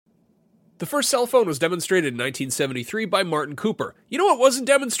The first cell phone was demonstrated in 1973 by Martin Cooper. You know what wasn't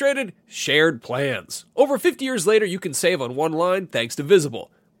demonstrated? Shared plans. Over 50 years later, you can save on one line thanks to Visible.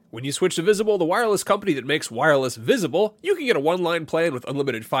 When you switch to Visible, the wireless company that makes wireless visible, you can get a one-line plan with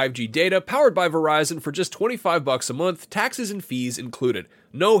unlimited 5G data powered by Verizon for just $25 a month, taxes and fees included.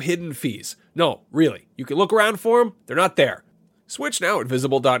 No hidden fees. No, really. You can look around for them. They're not there. Switch now at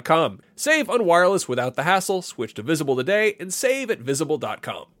Visible.com. Save on wireless without the hassle. Switch to Visible today and save at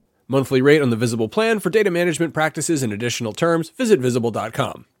Visible.com. Monthly rate on the Visible plan for data management practices and additional terms. Visit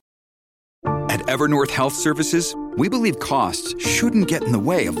Visible.com. At Evernorth Health Services, we believe costs shouldn't get in the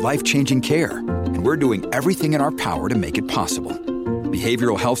way of life-changing care, and we're doing everything in our power to make it possible.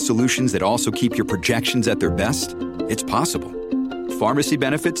 Behavioral health solutions that also keep your projections at their best? It's possible. Pharmacy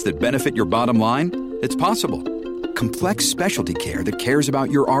benefits that benefit your bottom line? It's possible. Complex specialty care that cares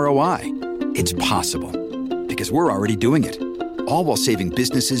about your ROI? It's possible. Because we're already doing it. All while saving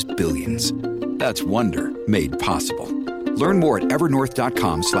businesses billions. That's Wonder made possible. Learn more at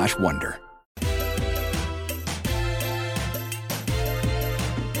evernorth.com/wonder.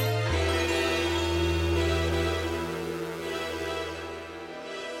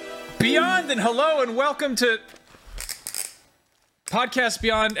 Beyond and hello and welcome to Podcast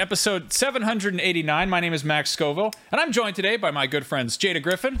Beyond episode 789. My name is Max Scoville, and I'm joined today by my good friends Jada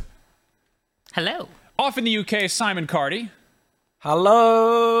Griffin. Hello. Off in the UK, Simon Carty.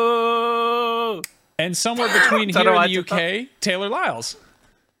 Hello. And somewhere between here and the UK, Taylor Lyles.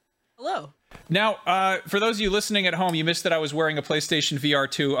 Hello. Now, for those of you listening at home, you missed that I was wearing a PlayStation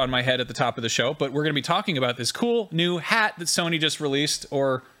VR2 on my head at the top of the show, but we're going to be talking about this cool new hat that Sony just released,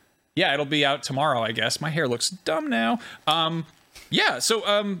 or yeah, it'll be out tomorrow, I guess. My hair looks dumb now. All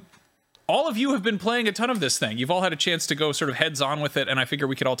of you have been playing a ton of this thing. You've all had a chance to go sort of heads on with it, and I figure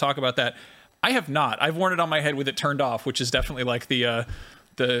we could all talk about that. I have not. I've worn it on my head with it turned off, which is definitely like the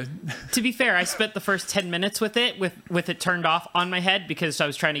To be fair, I spent the first 10 minutes with it turned off on my head because I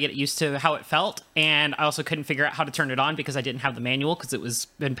was trying to get used to how it felt, and I also couldn't figure out how to turn it on because I didn't have the manual because it was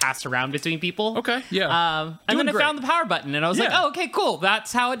been passed around between people. Okay, yeah. And then I found the power button, and I was like, "Oh, okay, cool.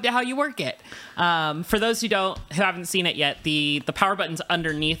 That's how you work it." For those who haven't seen it yet, the power button's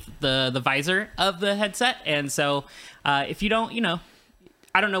underneath the visor of the headset, and so if you don't,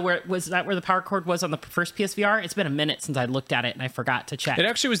 I don't know where the power cord was on the first PSVR. It's been a minute since I looked at it, and I forgot to check. It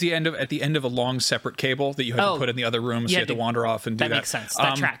actually was at the end of a long separate cable that you had to put in the other room, so you had to wander off and do that. That makes sense.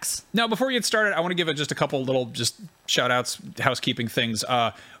 That tracks. Now, before we get started, I want to give just a couple little shout-outs, housekeeping things.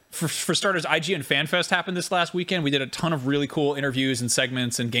 For starters, IGN FanFest happened this last weekend. We did a ton of really cool interviews and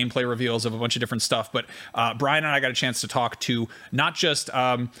segments and gameplay reveals of a bunch of different stuff, but Brian and I got a chance to talk to not just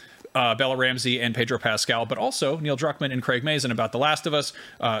Bella Ramsey and Pedro Pascal, but also Neil Druckmann and Craig Mazin about The Last of Us,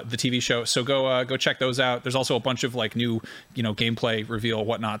 the TV show. So go check those out. There's also a bunch of new gameplay reveal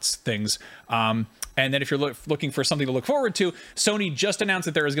whatnots things. And then if you're looking for something to look forward to, Sony just announced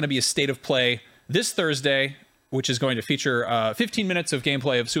that there is going to be a State of Play this Thursday, which is going to feature 15 minutes of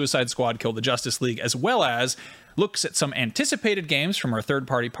gameplay of Suicide Squad: Kill the Justice League, as well as looks at some anticipated games from our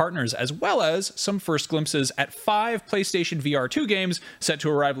third-party partners, as well as some first glimpses at 5 PlayStation VR2 games set to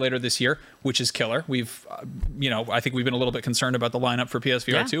arrive later this year, which is killer. We've, I think we've been a little bit concerned about the lineup for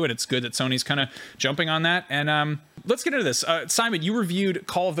PSVR2, and it's good that Sony's kind of jumping on that. And let's get into this. Simon, you reviewed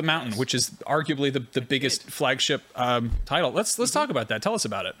Call of the Mountain, which is arguably the biggest flagship title. Let's talk about that. Tell us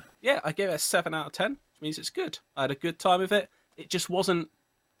about it. Yeah, I gave it a 7 out of 10, which means it's good. I had a good time with it. It just wasn't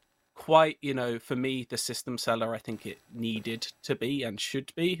quite, for me, the system seller I think it needed to be and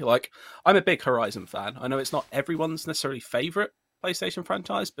should be. Like, I'm a big Horizon fan. I know it's not everyone's necessarily favorite PlayStation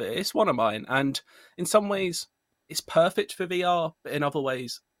franchise, but it's one of mine. And in some ways, it's perfect for VR, but in other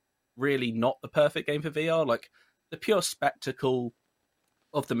ways, really not the perfect game for VR. Like, the pure spectacle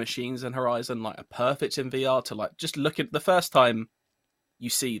of the machines in Horizon, are perfect in VR to, just look at the first time you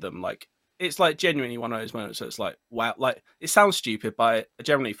see them, it's genuinely one of those moments so it's wow, it sounds stupid, but I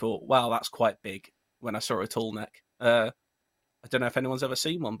generally thought, wow, that's quite big when I saw a tall neck. I don't know if anyone's ever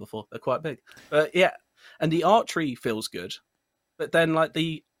seen one before. They're quite big. But yeah, and the archery feels good. But then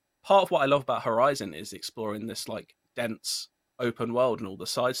the part of what I love about Horizon is exploring this dense open world and all the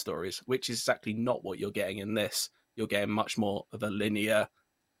side stories, which is exactly not what you're getting in this. You're getting much more of a linear,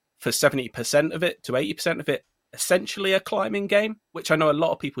 for 70% of it to 80% of it, essentially a climbing game, which I know a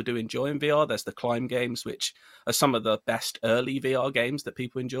lot of people do enjoy in VR. There's the climb games, which are some of the best early VR games that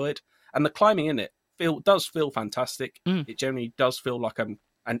people enjoyed. And the climbing in it does feel fantastic. It generally does feel like and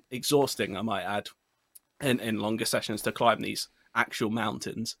exhausting, I might add, in longer sessions to climb these actual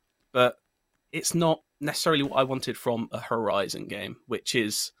mountains. But it's not necessarily what I wanted from a Horizon game, which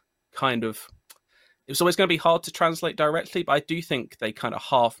is kind of it was always going to be hard to translate directly, but I do think they kind of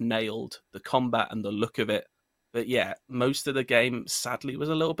half nailed the combat and the look of it. But yeah, most of the game, sadly, was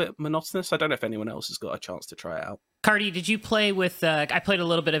a little bit monotonous. I don't know if anyone else has got a chance to try it out. Cardi, did you play with, I played a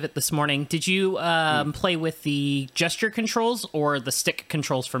little bit of it this morning. Did you play with the gesture controls or the stick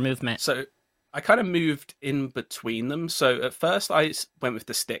controls for movement? So I kind of moved in between them. So at first I went with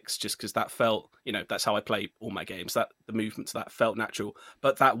the sticks just because that felt, that's how I play all my games. That the movement to that felt natural.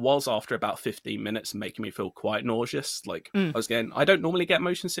 But that was after about 15 minutes making me feel quite nauseous. I don't normally get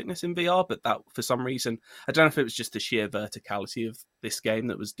motion sickness in VR, but that for some reason, I don't know if it was just the sheer verticality of this game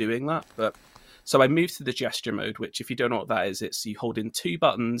that was doing that. But so I moved to the gesture mode, which if you don't know what that is, it's you hold in 2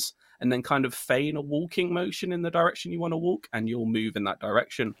 buttons and then kind of feign a walking motion in the direction you want to walk and you'll move in that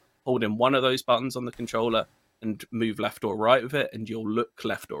direction. Hold in one of those buttons on the controller and move left or right with it, and you'll look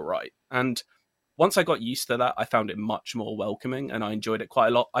left or right. And once I got used to that, I found it much more welcoming, and I enjoyed it quite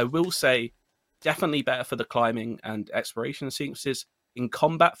a lot. I will say, definitely better for the climbing and exploration sequences. In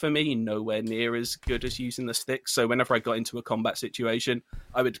combat, for me, nowhere near as good as using the sticks. So whenever I got into a combat situation,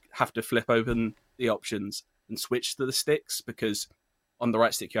 I would have to flip open the options and switch to the sticks, because on the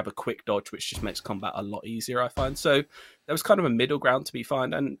right stick, you have a quick dodge, which just makes combat a lot easier, I find. So there was kind of a middle ground to be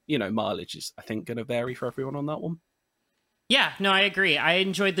found. And, mileage is, I think, going to vary for everyone on that one. Yeah, no, I agree. I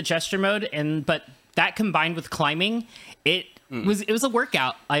enjoyed the gesture mode, but that combined with climbing, it was a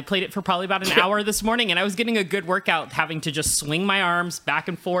workout. I played it for probably about an hour this morning, and I was getting a good workout having to just swing my arms back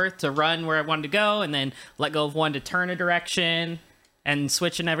and forth to run where I wanted to go, and then let go of one to turn a direction and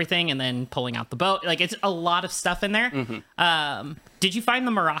switch and everything, and then pulling out the boat. It's a lot of stuff in there. Mm-hmm. Did you find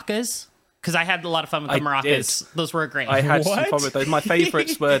the maracas? Because I had a lot of fun with the maracas. Did. Those were great. I had some fun with those. My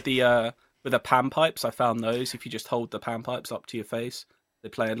favorites were the with the pan pipes. I found those. If you just hold the pan pipes up to your face, they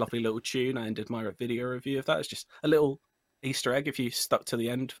play a lovely little tune. I did my video review of that. It's just a little Easter egg. If you stuck to the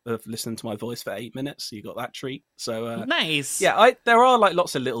end of listening to my voice for 8 minutes, you got that treat. So nice. Yeah, there are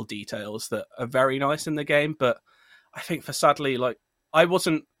lots of little details that are very nice in the game, but I think sadly, I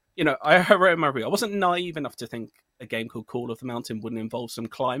wasn't, I wrote in my review, I wasn't naive enough to think a game called Call of the Mountain wouldn't involve some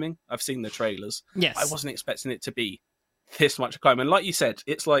climbing. I've seen the trailers. Yes. I wasn't expecting it to be this much climbing. Like you said,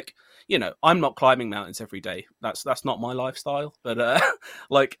 it's I'm not climbing mountains every day. That's not my lifestyle. But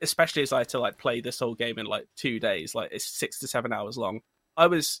especially as I had to play this whole game in 2 days, it's 6 to 7 hours long.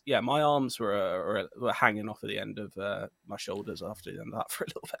 My arms were hanging off at the end of my shoulders after that for a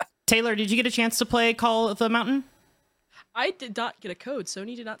little bit. Taylor, did you get a chance to play Call of the Mountain? I did not get a code.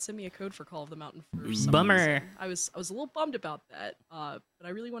 Sony did not send me a code for Call of the Mountain for some Bummer. reason. I was a little bummed about that, but I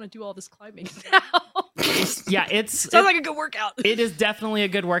really want to do all this climbing now. Yeah, sounds like a good workout. It is definitely a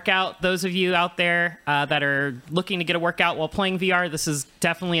good workout. Those of you out there that are looking to get a workout while playing VR, this is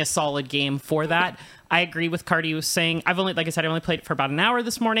definitely a solid game for that. I agree with Cardi was saying. I only played it for about an hour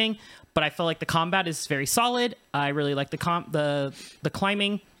this morning, but I feel like the combat is very solid. I really like the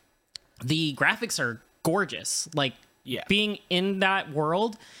climbing. The graphics are gorgeous. Being in that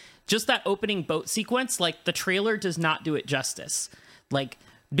world, just that opening boat sequence, the trailer does not do it justice.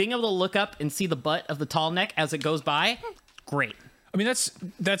 Being able to look up and see the butt of the tall neck as it goes by, great. I mean,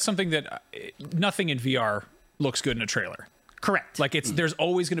 that's something that nothing in VR looks good in a trailer. Correct. There's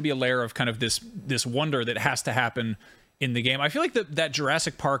always going to be a layer of kind of this wonder that has to happen in the game. I feel like that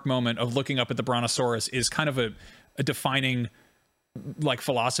Jurassic Park moment of looking up at the Brontosaurus is kind of a defining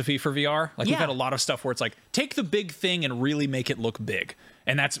philosophy for VR. We've had a lot of stuff where it's take the big thing and really make it look big.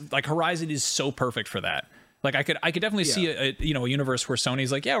 And that's Horizon is so perfect for that. I could definitely see a universe where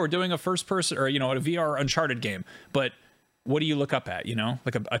Sony's we're doing a first person or a VR Uncharted game, but what do you look up at?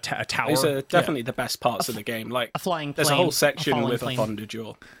 A tower. Those are definitely the best parts of the game. A flying plane. There's a whole section with plane. a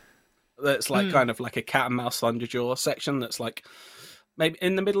Thunderjaw. That's kind of like a cat and mouse Thunderjaw section. That's maybe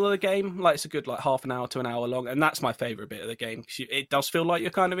in the middle of the game. It's a good half an hour to an hour long, and that's my favorite bit of the game. It does feel like you're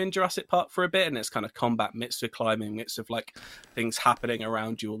kind of in Jurassic Park for a bit, and it's kind of combat mixed with climbing, mixed with things happening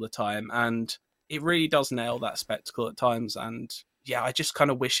around you all the time, and it really does nail that spectacle at times. And yeah, I just kind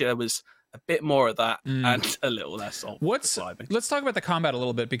of wish there was a bit more of that and a little less of climbing. Let's talk about the combat a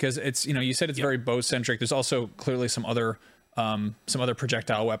little bit, because it's you said it's very bow centric. There's also clearly some other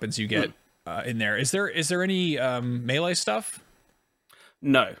projectile weapons you get in there. Is there any melee stuff?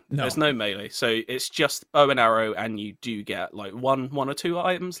 No, there's no melee. So it's just bow and arrow, and you do get one or two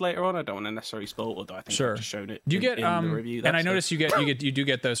items later on. I don't want to necessarily spoil, although I think I've just shown it. Do you get in the review. And I noticed you do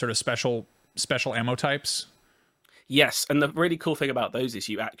get the sort of special ammo types. Yes, and the really cool thing about those is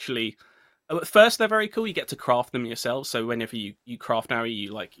you actually At first, they're very cool. You get to craft them yourself. So whenever you craft an arrow,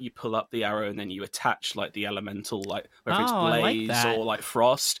 you pull up the arrow and then you attach like the elemental, like whether it's blaze or like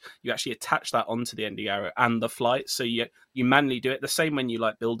frost. You actually attach that onto the end of the arrow and the flight. So you manually do it. The same when you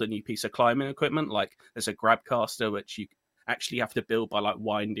like build a new piece of climbing equipment. Like there's a grab caster which you actually have to build by like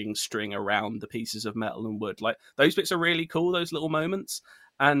winding string around the pieces of metal and wood. Like those bits are really cool. Those little moments,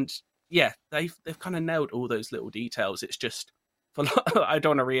 and yeah, they've kind of nailed all those little details. It's just. I don't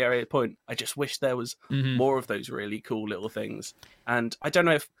want to reiterate the point. I just wish there was more of those really cool little things. And I don't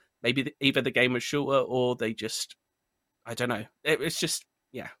know if maybe either the game was shorter or they just, I don't know. It's just,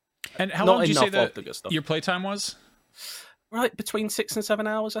 yeah. And how long did you say that your playtime was? Right, between 6 and 7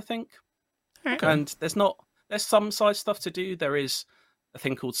 hours, I think. Okay. And there's some side stuff to do. There is a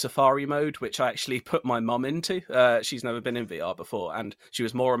thing called Safari mode, which I actually put my mum into. She's never been in VR before, and she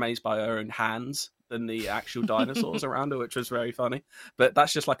was more amazed by her own hands than the actual dinosaurs around her, which was very funny. But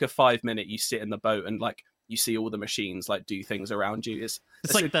that's just like a 5-minute, you sit in the boat and like you see all the machines like do things around you. It's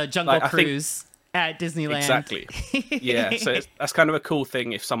like the Jungle Cruise at Disneyland. Exactly. Yeah, so that's kind of a cool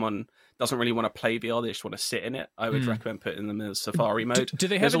thing if someone doesn't really want to play VR, they just want to sit in it. I would recommend putting them in the Safari mode. Do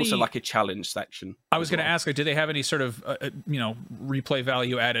they have There's also like a challenge section. I was going to ask, do they have any sort of replay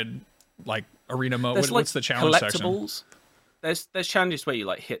value added like arena mode? What's the challenge collectibles section? There's challenges where you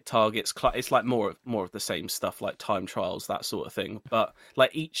like hit targets. It's like more of the same stuff, like time trials, that sort of thing. But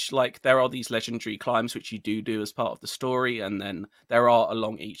like there are these legendary climbs which you do as part of the story, and then there are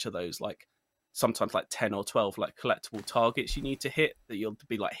along each of those like sometimes like 10 or 12 like collectible targets you need to hit that you'll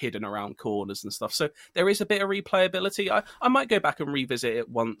be like hidden around corners and stuff. So there is a bit of replayability. I might go back and revisit it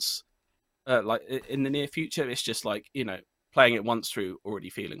once, like in the near future. It's just like playing it once through, already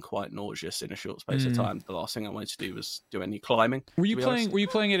feeling quite nauseous in a short space of time. The last thing I wanted to do was do any climbing. Were you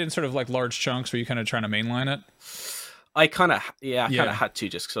playing it in sort of like large chunks? Were you kind of trying to mainline it? I kind of had to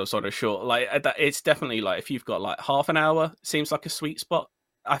just because I was sort of short. Like it's definitely like if you've got like half an hour, seems like a sweet spot.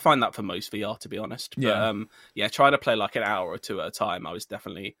 I find that for most VR, to be honest. But trying to play like an hour or two at a time, I was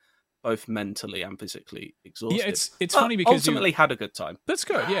definitely both mentally and physically exhausted. Yeah, it's funny because ultimately had a good time. That's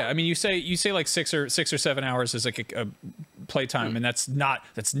good. Yeah, I mean, you say like 6 or 7 hours is like a playtime, and that's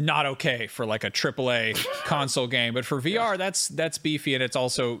not okay for like a AAA console game. But for VR, that's beefy, and it's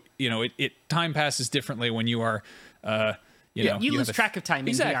also it time passes differently when you are you lose track of time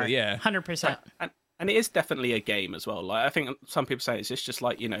in VR. Yeah, 100%. And it is definitely a game as well. Like I think some people say it's just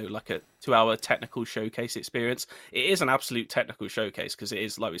like like a 2-hour technical showcase experience. It is an absolute technical showcase because it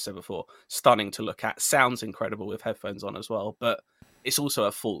is, like we said before, stunning to look at. Sounds incredible with headphones on as well. But it's also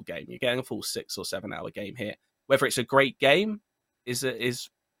a full game. You're getting a full 6 or 7 hour game here. Whether it's a great game is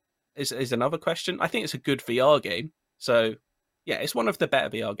another question. I think it's a good VR game. So yeah, it's one of the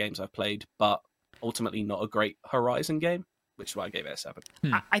better VR games I've played, but ultimately not a great Horizon game, which is why I gave it a 7.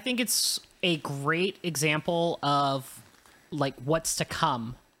 I think it's a great example of like what's to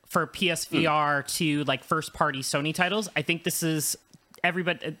come for PSVR to like first party Sony titles. I think this is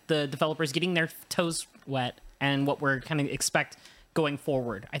everybody, the developers getting their toes wet and what we're kind of expect going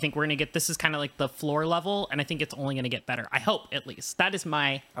forward. I think we're going to get, this is kind of like the floor level, and I think it's only going to get better. I hope, at least. That is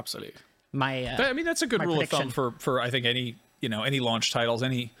my... Absolutely. I mean, that's a good rule prediction. Of thumb for I think any launch titles,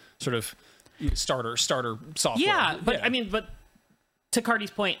 any sort of starter software. Yeah, but I mean, but to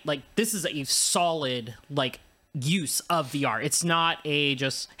Cardi's point, like this is a solid like use of VR. It's not a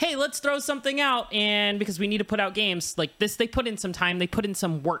just, hey, let's throw something out and because we need to put out games like this. They put in some time, they put in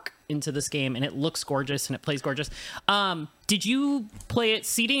some work into this game, and it looks gorgeous and it plays gorgeous. Did you play it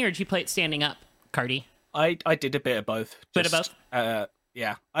seating or did you play it standing up, Cardi? I did a bit of both.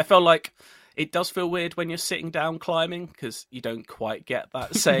 Yeah, I felt like it does feel weird when you're sitting down climbing because you don't quite get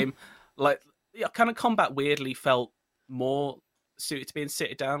that same like kind of combat weirdly felt more suited to being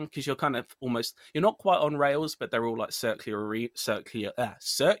seated down because you're kind of almost, you're not quite on rails, but they're all like circle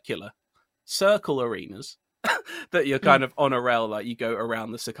arenas that you're kind of on a rail, like you go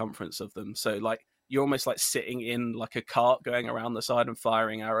around the circumference of them. So like you're almost like sitting in like a cart going around the side and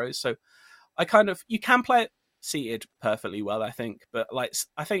firing arrows. So you can play it seated perfectly well, I think, but like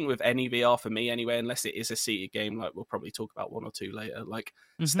I think with any VR for me anyway, unless it is a seated game, like we'll probably talk about one or two later, like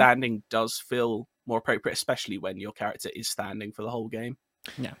standing does feel more appropriate, especially when your character is standing for the whole game.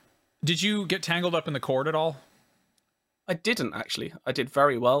 Yeah. Did you get tangled up in the cord at all? I didn't actually. I did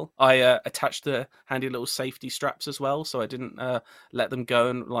very well. I attached the handy little safety straps as well, so I didn't let them go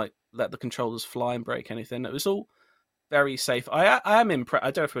and like let the controllers fly and break anything. It was all very safe. I am impressed.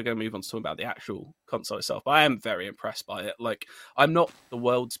 I don't know if we're going to move on to talk about the actual console itself, but I am very impressed by it. Like, I'm not the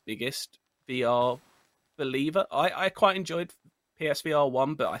world's biggest VR believer. I quite enjoyed PSVR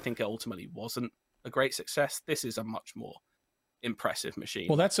 1, but I think it ultimately wasn't a great success. This is a much more impressive machine.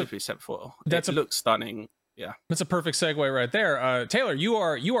 Well, as we said before. It looks stunning. Yeah, that's a perfect segue right there. Taylor, you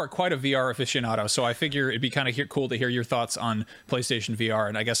are quite a VR aficionado, so I figure it'd be kind of cool to hear your thoughts on PlayStation VR.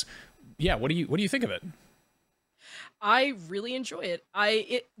 And I guess, yeah, what do you think of it? I really enjoy it.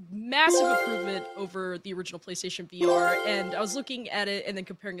 Massive improvement over the original PlayStation VR, and I was looking at it and then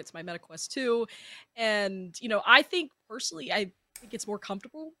comparing it to my Meta Quest 2, and I think personally, I think it's more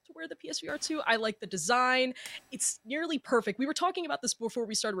comfortable to wear the PSVR 2. I like the design. It's nearly perfect. We were talking about this before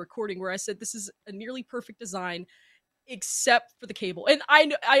we started recording, where I said this is a nearly perfect design, except for the cable. And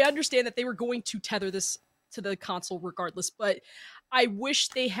I understand that they were going to tether this to the console regardless, but I wish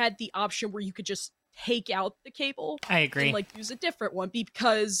they had the option where you could just take out the cable. I agree. And use a different one,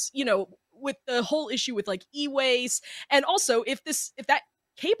 because with the whole issue with e-waste, and also if that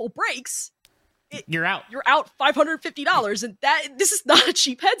cable breaks, you're out. You're out $550, and this is not a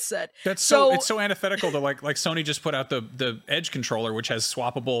cheap headset. That's it's so antithetical to like Sony just put out the Edge controller, which has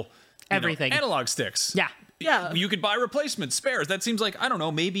swappable everything analog sticks. Yeah. You could buy replacement spares. That seems like, I don't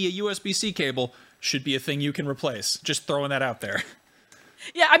know, maybe a USB-C cable should be a thing you can replace. Just throwing that out there.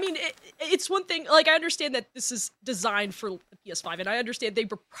 Yeah, I mean, it's one thing, I understand that this is designed for the PS5, and I understand they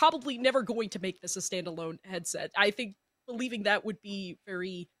were probably never going to make this a standalone headset. I think believing that would be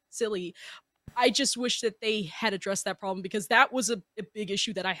very silly. I just wish that they had addressed that problem, because that was a big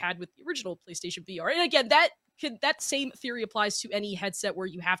issue that I had with the original PlayStation VR. And again, that same theory applies to any headset where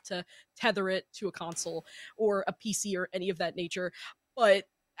you have to tether it to a console or a PC or any of that nature. But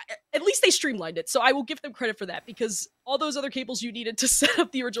at least they streamlined it, so I will give them credit for that, because all those other cables you needed to set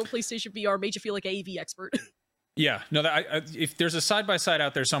up the original PlayStation VR made you feel like an AV expert. Yeah, no, if there's a side-by-side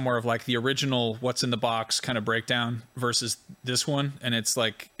out there somewhere of the original what's in the box kind of breakdown versus this one, and it's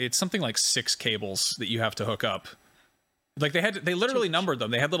something like 6 cables that you have to hook up. They literally numbered them.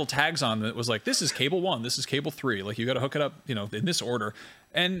 They had little tags on that was this is cable 1, this is cable 3. You got to hook it up, in this order.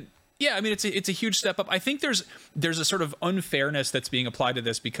 And yeah, I mean, it's a huge step up. I think there's a sort of unfairness that's being applied to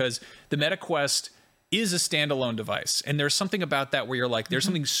this, because the Meta Quest is a standalone device, and there's something about that where you're there's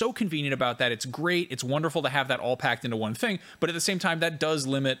something so convenient about that. It's great, it's wonderful to have that all packed into one thing, but at the same time, that does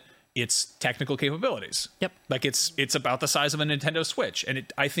limit its technical capabilities. Yep. It's about the size of a Nintendo Switch, and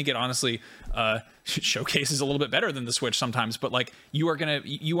I think it honestly showcases a little bit better than the Switch sometimes. But you aren't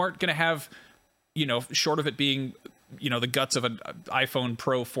gonna have, short of it being, the guts of an iPhone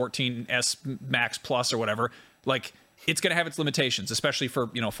Pro 14s Max Plus or whatever, it's going to have its limitations, especially for,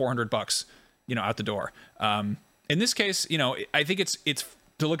 $400, out the door. In this case, I think it's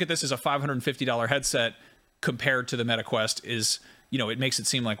to look at this as a $550 headset compared to the Meta Quest is, it makes it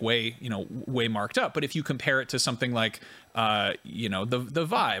seem way marked up. But if you compare it to something like, the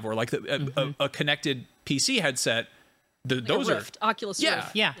Vive, or a connected PC headset, those Rift, Oculus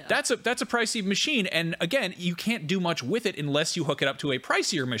Rift. Yeah. That's a pricey machine, and again, you can't do much with it unless you hook it up to a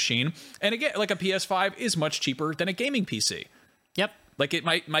pricier machine. And again, a PS5 is much cheaper than a gaming PC. Yep. It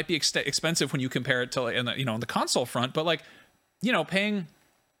might be expensive when you compare it to on the console front, but paying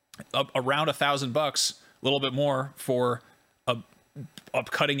around $1,000, a little bit more for a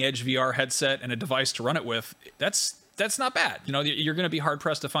cutting edge VR headset and a device to run it with, that's not bad. You're going to be hard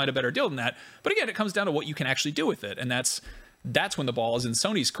pressed to find a better deal than that. But again, it comes down to what you can actually do with it, and that's when the ball is in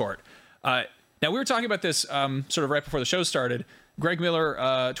Sony's court. Now, we were talking about this sort of right before the show started. Greg Miller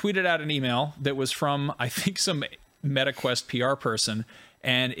tweeted out an email that was from, I think, some MetaQuest PR person,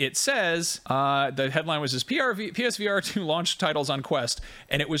 and it says the headline was just PSVR 2 launch titles on Quest,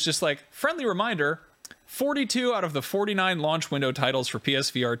 and it was just friendly reminder. 42 out of the 49 launch window titles for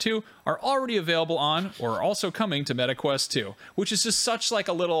PSVR 2 are already available on or are also coming to MetaQuest 2, which is just such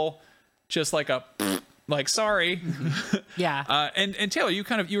a little, just sorry. Yeah. And Taylor, you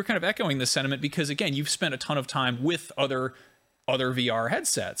were kind of echoing this sentiment, because again, you've spent a ton of time with other VR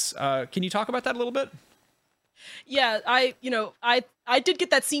headsets. Can you talk about that a little bit? Yeah, I did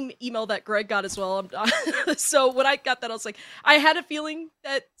get that same email that Greg got as well. So when I got that, I was I had a feeling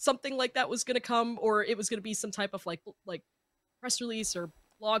that something like that was going to come, or it was going to be some type of like press release or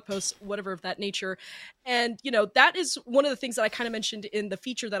blog post, whatever of that nature. And, that is one of the things that I kind of mentioned in the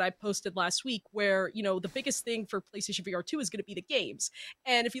feature that I posted last week, where, the biggest thing for PlayStation VR 2 is going to be the games.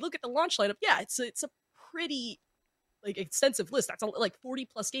 And if you look at the launch lineup, yeah, it's a pretty extensive list. That's 40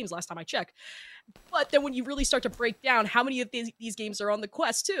 plus games last time I checked. But then when you really start to break down how many of these games are on the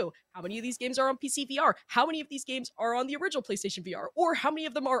Quest 2, how many of these games are on PC VR, how many of these games are on the original PlayStation VR, or how many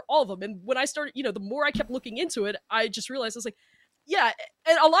of them are all of them. And when I started, the more I kept looking into it, I just realized I was yeah,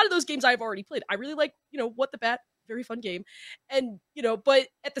 and a lot of those games I've already played. I really like, What the Bat, very fun game. And, but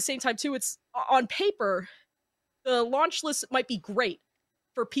at the same time too, it's on paper, the launch list might be great,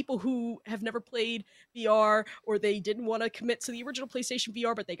 for people who have never played VR or they didn't want to commit to the original PlayStation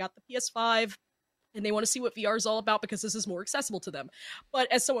VR, but they got the PS5 and they want to see what VR is all about because this is more accessible to them.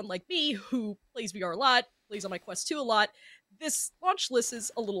 But as someone like me who plays VR a lot, plays on my Quest 2 a lot, this launch list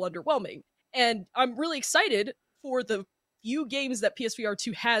is a little underwhelming. And I'm really excited for the few games that PSVR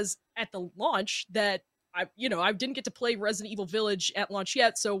 2 has at the launch that I didn't get to play Resident Evil Village at launch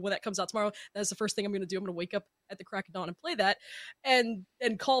yet, so when that comes out tomorrow, that's the first thing I'm going to do. I'm going to wake up at the crack of dawn and play that, and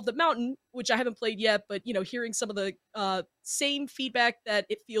Call of the Mountain, which I haven't played yet, but hearing some of the same feedback that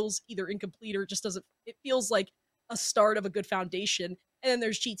it feels either incomplete or just doesn't. It feels like a start of a good foundation. And then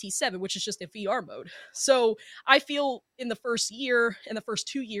there's GT7, which is just a VR mode. So I feel in the first year and the first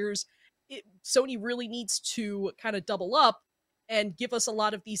 2 years, Sony really needs to kind of double up and give us a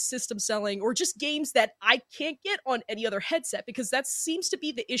lot of these system selling or just games that I can't get on any other headset, because that seems to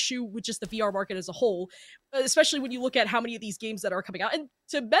be the issue with just the VR market as a whole, especially when you look at how many of these games that are coming out. And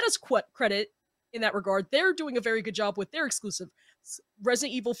to Meta's credit in that regard, they're doing a very good job with their exclusive.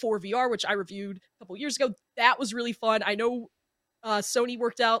 Resident Evil 4 VR, which I reviewed a couple years ago, that was really fun. I know Sony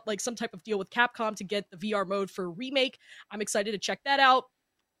worked out like some type of deal with Capcom to get the VR mode for Remake. I'm excited to check that out.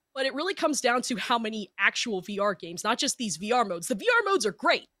 But it really comes down to how many actual VR games, not just these VR modes. The VR modes are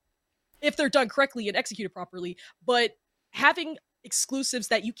great if they're done correctly and executed properly, but having exclusives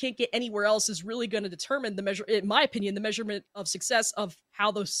that you can't get anywhere else is really going to determine in my opinion, the measurement of success of how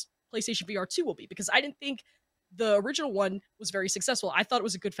those PlayStation VR 2 will be, because I didn't think the original one was very successful. I thought it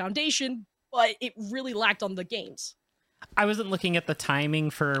was a good foundation, but it really lacked on the games. I wasn't looking at the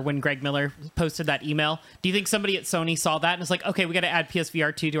timing for when Greg Miller posted that email. Do you think somebody at Sony saw that and was like, okay, we got to add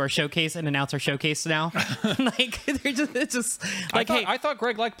PSVR 2 to our showcase and announce our showcase now? It's just like, I thought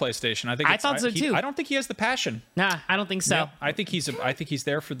Greg liked PlayStation. I thought so too. I don't think he has the passion. Nah, I don't think so. Yeah, I think he's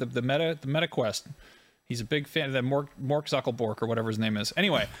there for the meta quest. He's a big fan of that Mork Zuckelbork or whatever his name is.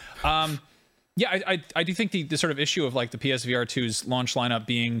 Anyway, I do think the sort of issue of like the PSVR 2's launch lineup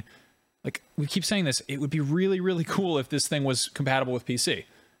being, like, we keep saying this, it would be really, really cool if this thing was compatible with PC.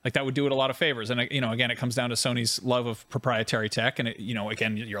 Like, that would do it a lot of favors. And, again, it comes down to Sony's love of proprietary tech. And,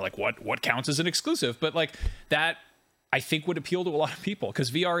 again, you're like, what counts as an exclusive? But, like, that, I think, would appeal to a lot of people. Because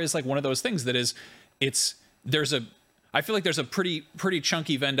VR is, like, one of those things that is, I feel like there's a pretty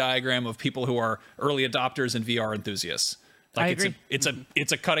chunky Venn diagram of people who are early adopters and VR enthusiasts. Like, I agree.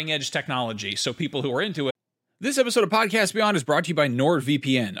 It's a cutting-edge technology. So people who are into it. This episode of Podcast Beyond is brought to you by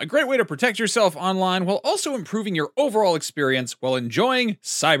NordVPN, a great way to protect yourself online while also improving your overall experience while enjoying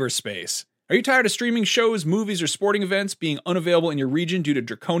cyberspace. Are you tired of streaming shows, movies, or sporting events being unavailable in your region due to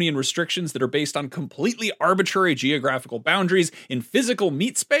draconian restrictions that are based on completely arbitrary geographical boundaries in physical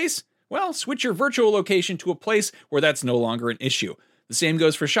meat space? Well, switch your virtual location to a place where that's no longer an issue. The same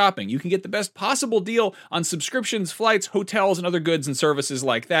goes for shopping. You can get the best possible deal on subscriptions, flights, hotels, and other goods and services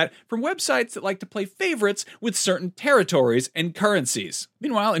like that from websites that like to play favorites with certain territories and currencies.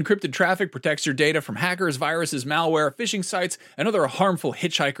 Meanwhile, encrypted traffic protects your data from hackers, viruses, malware, phishing sites, and other harmful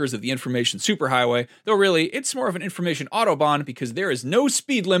hitchhikers of the information superhighway, though really, it's more of an information autobahn because there is no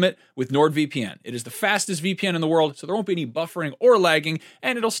speed limit with NordVPN. It is the fastest VPN in the world, so there won't be any buffering or lagging,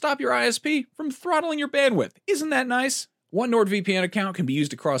 and it'll stop your ISP from throttling your bandwidth. Isn't that nice? One NordVPN account can be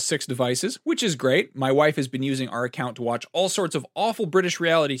used across 6 devices, which is great. My wife has been using our account to watch all sorts of awful British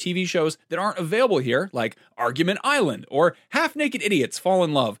reality TV shows that aren't available here, like Argument Island or Half-Naked Idiots Fall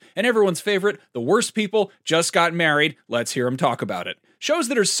in Love, and everyone's favorite, The Worst People Just Got Married. Let's hear them talk about it. Shows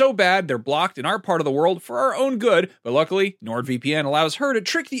that are so bad they're blocked in our part of the world for our own good, but luckily, NordVPN allows her to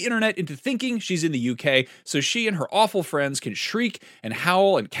trick the internet into thinking she's in the UK, so she and her awful friends can shriek and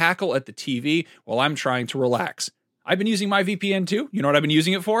howl and cackle at the TV while I'm trying to relax. I've been using my VPN too. You know what I've been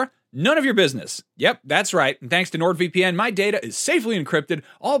using it for? None of your business. Yep, that's right. And thanks to NordVPN, my data is safely encrypted,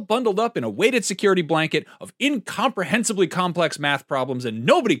 all bundled up in a weighted security blanket of incomprehensibly complex math problems, and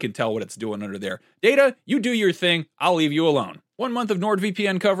nobody can tell what it's doing under there. Data, you do your thing. I'll leave you alone. 1 month of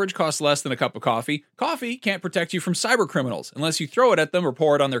NordVPN coverage costs less than a cup of coffee. Coffee can't protect you from cyber criminals unless you throw it at them or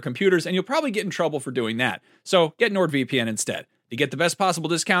pour it on their computers, and you'll probably get in trouble for doing that. So get NordVPN instead. To get the best possible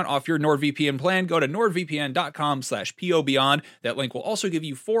discount off your NordVPN plan, go to nordvpn.com/POBeyond. That link will also give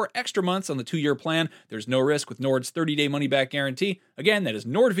you 4 extra months on the 2-year plan. There's no risk with Nord's 30-day money-back guarantee. Again, that is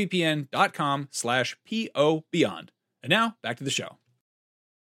nordvpn.com/POBeyond. And now, back to the show.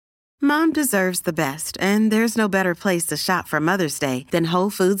 Mom deserves the best, and there's no better place to shop for Mother's Day than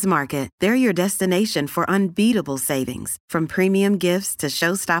Whole Foods Market. They're your destination for unbeatable savings, from premium gifts to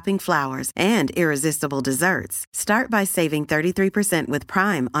show-stopping flowers and irresistible desserts. Start by saving 33% with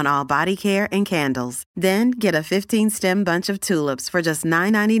Prime on all body care and candles. Then get a 15-stem bunch of tulips for just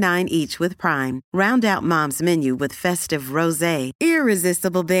 $9.99 each with Prime. Round out Mom's menu with festive rosé,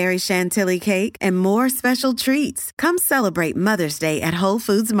 irresistible berry chantilly cake, and more special treats. Come celebrate Mother's Day at Whole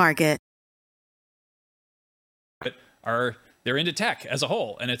Foods Market. They're into tech as a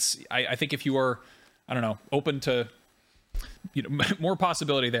whole, and I think if you are, I don't know, open to more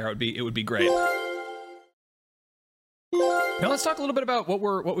possibility there, it would be great. Now let's talk a little bit about what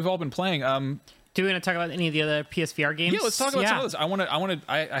we've all been playing. Do we want to talk about any of the other PSVR games? Yeah, let's talk about some of those.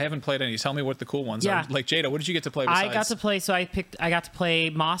 I haven't played any. Tell me what the cool ones are. Like Jada, what did you get to play besides? I got to play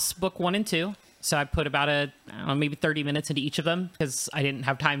Moss Book 1 and 2. So I put about maybe 30 minutes into each of them because I didn't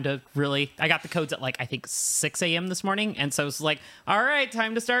have time to really. I got the codes at I think 6 a.m. this morning, and so it was like, all right,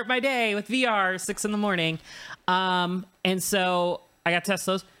 time to start my day with VR. 6 in the morning, and so I got to test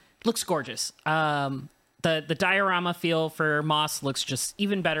those. Looks gorgeous. The diorama feel for Moss looks just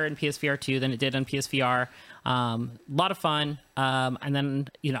even better in PSVR 2 than it did on PSVR. A lot of fun. And then,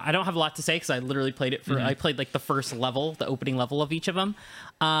 I don't have a lot to say because I literally played it I played the first level, the opening level of each of them.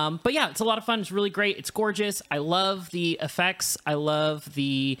 But yeah, it's a lot of fun. It's really great. It's gorgeous. I love the effects. I love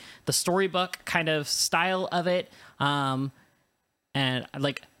the storybook kind of style of it. And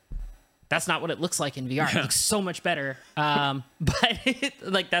that's not what it looks like in VR. It looks so much better. But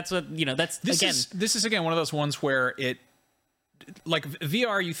that's what, this is again one of those ones where it,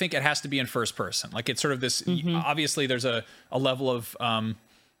 VR, you think it has to be in first person. It's sort of this, obviously there's a level of,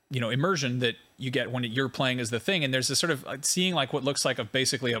 immersion that you get when you're playing as the thing. And there's this sort of seeing what looks like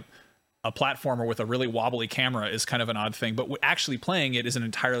basically a platformer with a really wobbly camera is kind of an odd thing, but actually playing it is an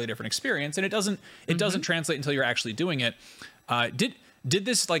entirely different experience. And it doesn't translate until you're actually doing it. Did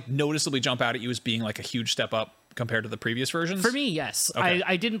this noticeably jump out at you as being a huge step up compared to the previous versions? For me, yes. Okay.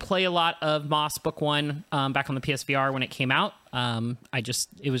 I didn't play a lot of Moss Book 1 back on the PSVR when it came out.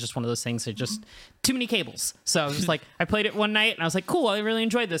 It was just one of those things that just too many cables. So I was just I played it one night and I was like, cool, I really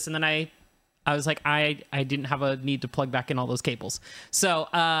enjoyed this. And then I was like, I didn't have a need to plug back in all those cables. So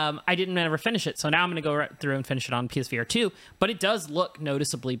I didn't ever finish it. So now I'm going to go right through and finish it on PSVR 2. But it does look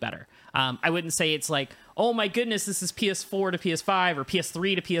noticeably better. I wouldn't say it's oh my goodness, this is PS4 to PS5 or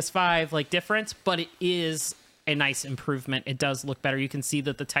PS3 to PS5 difference, but it is a nice improvement. It does look better. You can see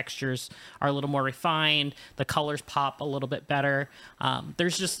that the textures are a little more refined. The colors pop a little bit better.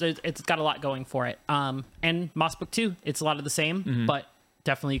 It's got a lot going for it. And Moss Book 2, it's a lot of the same, but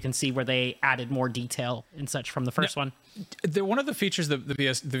definitely you can see where they added more detail and such from the first one. One of the features that the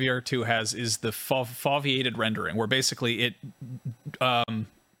VR2 has is the foveated rendering, where basically it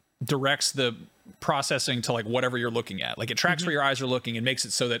directs the processing to whatever you're looking at. It tracks where your eyes are looking and makes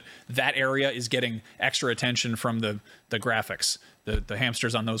it so that area is getting extra attention from the graphics. The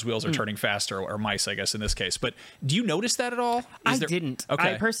hamsters on those wheels are turning faster, or mice, I guess, in this case. But do you notice that at all? Didn't.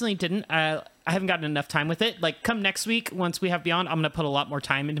 Okay. I personally didn't. I haven't gotten enough time with it. Come next week, once we have Beyond, I'm going to put a lot more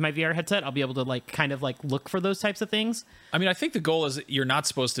time into my VR headset. I'll be able to look for those types of things. I mean, I think the goal is you're not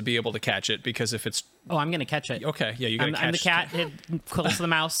supposed to be able to catch it, because if it's... Oh, I'm going to catch it. Okay, yeah, you got to catch it. I'm the cat, close to the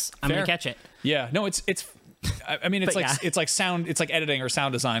mouse. I'm going to catch it. Yeah, no, it's I mean, it's like sound, it's like editing or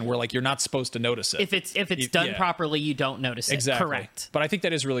sound design where you're not supposed to notice it. If it's done properly, you don't notice it. Exactly. Correct. But I think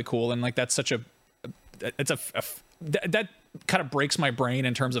that is really cool, and that's such that kind of breaks my brain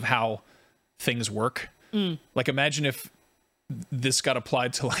in terms of how things work. Imagine if this got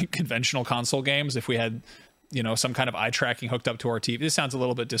applied to conventional console games, if we had some kind of eye tracking hooked up to our TV. This sounds a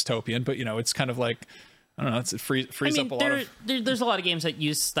little bit dystopian, but it's kind of I don't know. It frees up a lot of... There's a lot of games that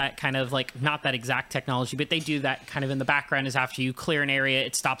use that kind of not that exact technology, but they do that kind of in the background. Is after you clear an area,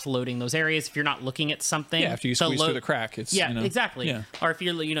 it stops loading those areas. If you're not looking at something, after you squeeze through the crack, it's exactly. Yeah. Or if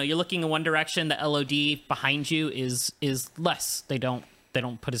you're you're looking in one direction, the LOD behind you is less. They don't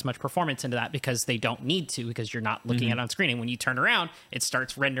put as much performance into that because they don't need to, because you're not looking at it on screen. And when you turn around, it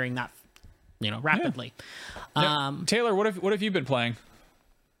starts rendering that rapidly. Yeah. Taylor, what have you been playing?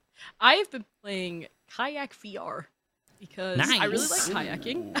 I've been playing Kayak VR because I really like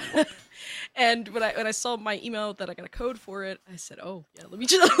kayaking. And when I saw my email that I got a code for it, I said, "Oh yeah, let me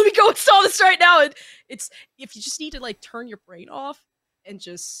go install this right now." And it's, if you just need to turn your brain off and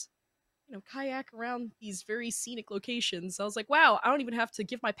just kayak around these very scenic locations. I was like, wow, I don't even have to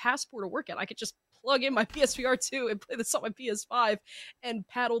give my passport a workout. I could just plug in my PSVR 2 and play this on my PS5 and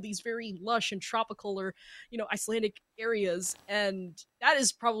paddle these very lush and tropical or, Icelandic areas. And that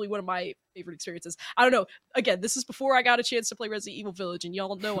is probably one of my favorite experiences. I don't know. Again, this is before I got a chance to play Resident Evil Village, and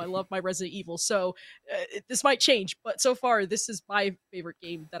y'all know I love my Resident Evil. So this might change, but so far, this is my favorite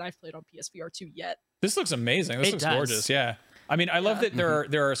game that I've played on PSVR 2 yet. This looks amazing. This looks gorgeous. Yeah. I mean, I love that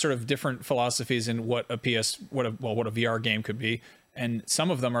there are sort of different philosophies in what a VR game could be. And some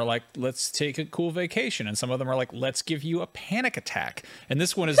of them are like, let's take a cool vacation. And some of them are like, let's give you a panic attack. And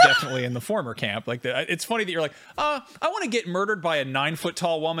this one is definitely in the former camp. Like, it's funny that you're like, I want to get murdered by a 9-foot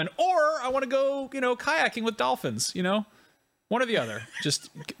tall woman, or I want to go, kayaking with dolphins, one or the other. Just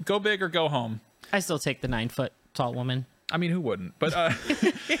go big or go home. I still take the 9-foot tall woman. I mean, who wouldn't? But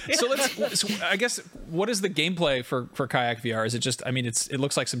so I guess, what is the gameplay for Kayak VR? Is it just, I mean, it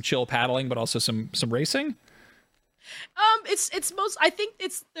looks like some chill paddling, but also some racing? It's most, I think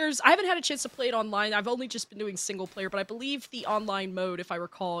I haven't had a chance to play it online. I've only just been doing single player, but I believe the online mode, if I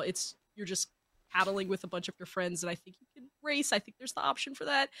recall, you're just paddling with a bunch of your friends, and I think you can race. I think there's the option for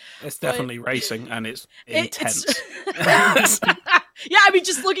that. It's definitely racing, and it's intense. Yeah, I mean,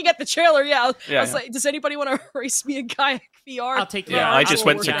 just looking at the trailer, I was like, does anybody want to race me in Kayak VR? I'll take Yeah, I just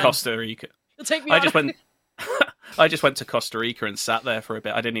went to Costa Rica. You'll take me I just went to Costa Rica and sat there for a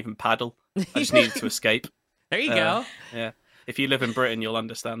bit. I didn't even paddle. I just needed to escape. There you go. Yeah. If you live in Britain, you'll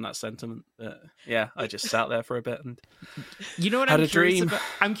understand that sentiment. I just sat there for a bit and what had I'm a dream. About?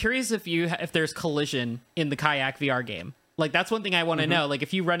 I'm curious if there's collision in the Kayak VR game. Like, that's one thing I want to know. Like,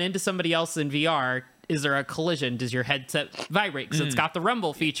 if you run into somebody else in VR, is there a collision? Does your headset vibrate? Because it's got the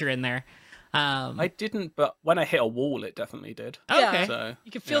rumble feature in there. I didn't, but when I hit a wall, it definitely did. Okay. So,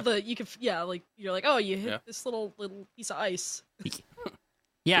 you can feel like you're like, oh, you hit this little piece of ice.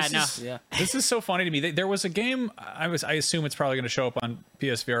 Yeah, This is so funny to me. There was a game. I assume it's probably going to show up on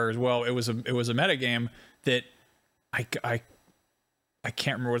PSVR as well. It was a meta game that I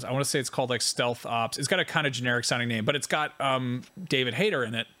can't remember what I want to say. It's called like Stealth Ops. It's got a kind of generic sounding name, but it's got David Hayter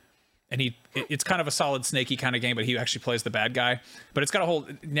in it, and it's kind of a solid snaky kind of game, but he actually plays the bad guy. But it's got a whole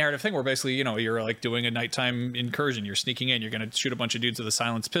narrative thing where basically you're like doing a nighttime incursion. You're sneaking in. You're going to shoot a bunch of dudes with a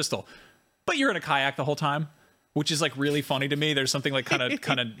silenced pistol, but you're in a kayak the whole time, which is like really funny to me. There's something like kind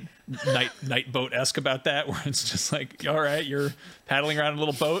of night boat-esque about that, where it's just like, all right, you're paddling around in a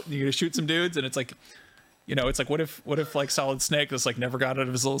little boat and you're gonna shoot some dudes, and it's like, it's like, what if like Solid Snake just like never got out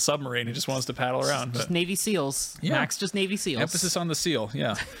of his little submarine and just wants to paddle around? Just Navy SEALs. Yeah. Max, just Navy SEALs. Emphasis on the SEAL.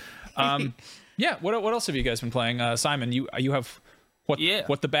 Yeah. Yeah. What else have you guys been playing? Simon, you have what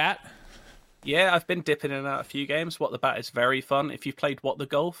the Bat? Yeah, I've been dipping in and out a few games. What the Bat is very fun. If you've played What the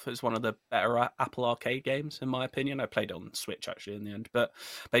Golf, it's one of the better Apple Arcade games, in my opinion. I played it on Switch, actually, in the end. But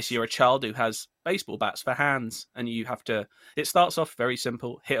basically, you're a child who has baseball bats for hands, and you have to... It starts off very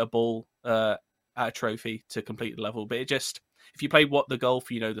simple, hit a ball at a trophy to complete the level. But it just... If you play What the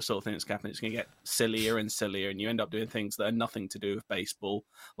Golf, you know the sort of thing that's happening. It's going to get sillier and sillier, and you end up doing things that are nothing to do with baseball,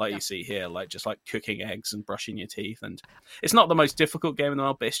 like you see here, like just like cooking eggs and brushing your teeth. And it's not the most difficult game in the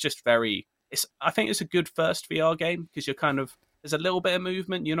world, but it's just very... I think it's a good first VR game because you're there's a little bit of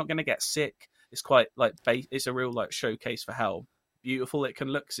movement. You're not going to get sick. It's quite like it's a real like showcase for how beautiful it can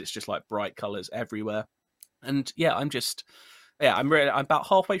look. Cause it's just like bright colors everywhere. And I'm about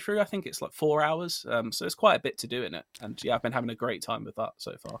halfway through. I think it's like 4 hours. So there's quite a bit to do in it. And I've been having a great time with that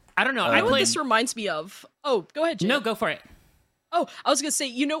so far. I don't know. What this reminds me of. Oh, go ahead, Jay. No, go for it. Oh, I was gonna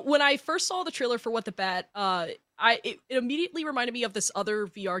say, when I first saw the trailer for What the Bat, it immediately reminded me of this other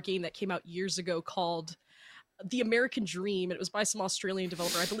VR game that came out years ago called The American Dream, and it was by some Australian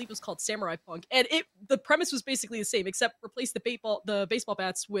developer. I believe it was called Samurai Punk, and the premise was basically the same, except replace the baseball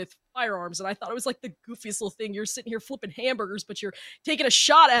bats with firearms. And I thought it was like the goofiest little thing. You're sitting here flipping hamburgers, but you're taking a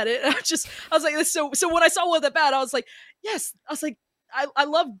shot at it. And I was like, so when I saw What the Bat, I was like, yes, I was like, I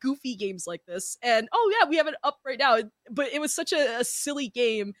love goofy games like this. And we have it up right now. But it was such a silly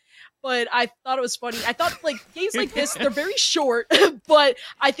game, but I thought it was funny. I thought like games like this, they're very short, but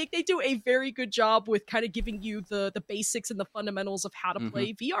I think they do a very good job with kind of giving you the basics and the fundamentals of how to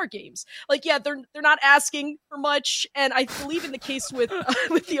play VR games. Like, they're not asking for much. And I believe in the case with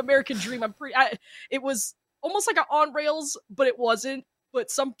the American Dream, it was almost like an on rails, but it wasn't. But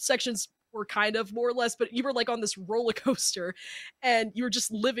some sections were kind of more or less, but you were like on this roller coaster and you were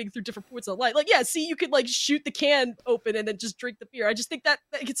just living through different points of life. Like, you could like shoot the can open and then just drink the beer. I just think that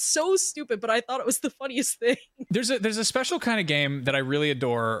it's so stupid, but I thought it was the funniest thing. There's a special kind of game that I really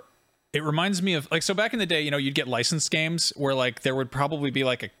adore It reminds me of like, so back in the day, you know, you'd get licensed games where like there would probably be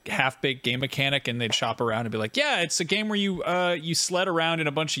like a half-baked game mechanic, and they'd shop around and be like, yeah, it's a game where you sled around in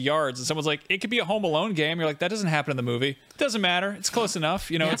a bunch of yards, and someone's like, it could be a Home Alone game. You're like, that doesn't happen in the movie. It doesn't matter. It's close enough.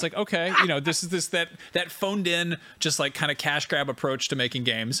 You know, it's like, okay, you know, this is that phoned in, just like kind of cash grab approach to making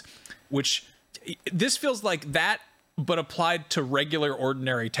games, which this feels like that, but applied to regular,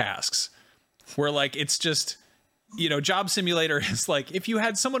 ordinary tasks, where like it's just, you know, Job Simulator is like if you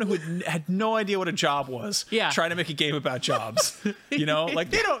had someone who had no idea what a job was, trying to make a game about jobs, you know,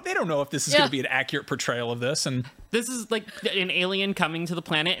 like they don't know if this is going to be an accurate portrayal of this. And this is like an alien coming to the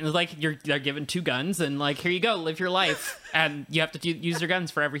planet, and like they're given 2 guns, and like, here you go, live your life, and you have to use your guns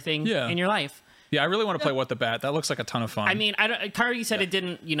for everything in your life. Yeah, I really want to play What the Bat. That looks like a ton of fun. I mean, Cardi said it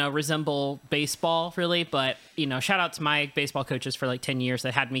didn't, you know, resemble baseball really, but, you know, shout out to my baseball coaches for like 10 years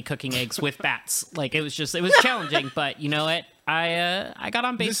that had me cooking eggs with bats. Like, it was challenging, but you know what? I got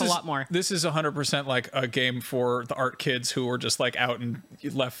on base a lot more. This is 100% like a game for the art kids who are just like out in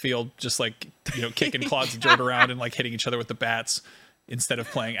left field, just like, you know, kicking clods of dirt around and like hitting each other with the bats, instead of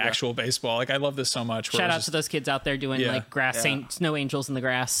playing actual baseball. Like, I love this so much. Shout out to those kids out there doing like grass, snow angels in the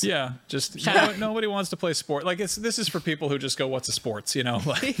grass. Yeah, just nobody wants to play sport. Like, this is for people who just go, what's a sports? You know,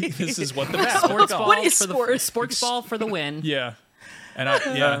 like this is what the best sports ball. What is sports? Sports ball for the win. Yeah. And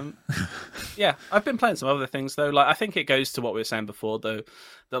I've been playing some other things though. Like, I think it goes to what we were saying before though,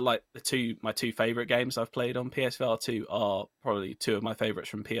 that like my two favorite games I've played on PSVR2 are probably 2 of my favorites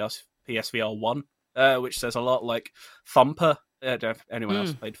from PSVR1, which says a lot. Like Thumper. I don't know if anyone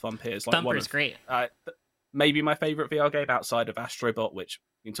else played Thumper. It's like Thumper's great. Maybe my favorite VR game outside of Astrobot, which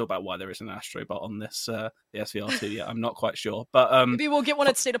we can talk about why there isn't an Astrobot on this PSVR2 yet. I'm not quite sure, but maybe we'll get one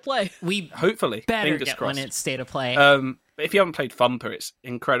at State of Play. We hopefully better fingers get crossed. one at State of Play. But if you haven't played Thumper, it's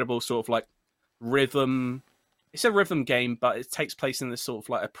incredible. Sort of like rhythm. It's a rhythm game, but it takes place in this sort of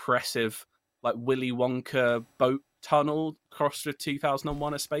like oppressive, like Willy Wonka boat tunnel across the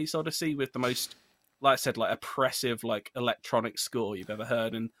 2001: A Space Odyssey with the most, like I said, like oppressive, like electronic score you've ever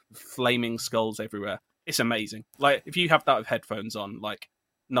heard, and flaming skulls everywhere. It's amazing. Like, if you have that with headphones on, like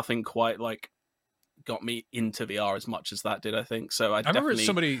nothing quite like got me into VR as much as that did, I think. So I remember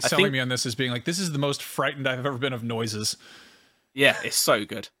somebody selling me on this as being like, this is the most frightened I've ever been of noises. Yeah, it's so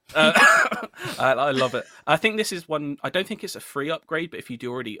good. I love it. I think this is one, I don't think it's a free upgrade, but if you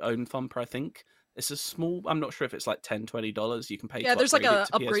do already own Thumper, I think it's a small, I'm not sure if it's like $10-$20 you can pay. Yeah, there's like a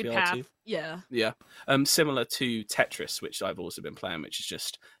upgrade PSVR path. 2. Yeah. Similar to Tetris, which I've also been playing, which is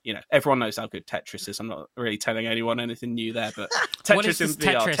just, you know, everyone knows how good Tetris is. I'm not really telling anyone anything new there, but Tetris what is this in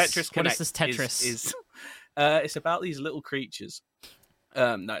VR, Tetris? Tetris Connect what is this Tetris? is it's about these little creatures.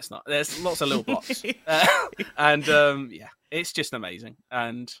 No, it's not. There's lots of little blocks, and it's just amazing.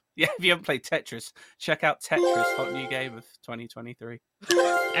 And yeah, if you haven't played Tetris, check out Tetris, hot new game of 2023.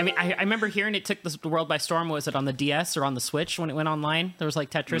 I mean, I remember hearing it took the world by storm. Was it on the DS or on the Switch when it went online? There was like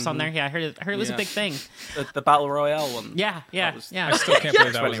Tetris on there. Yeah, I heard it was a big thing. The Battle Royale one. Yeah. I still can't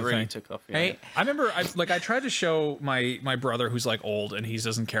believe that when was it a really thing. took off. Right? I remember, I tried to show my brother, who's like old, and he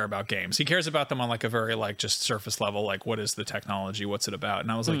doesn't care about games. He cares about them on like a very like just surface level, like what is the technology, what's it about?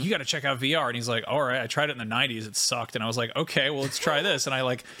 And I was like, you got to check out VR. And he's like, all right. I tried it in the 90s, it sucked. And I was like, okay, well, let's try this. And I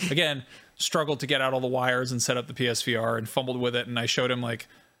like, again, struggled to get out all the wires and set up the PSVR and fumbled with it. And I showed him like,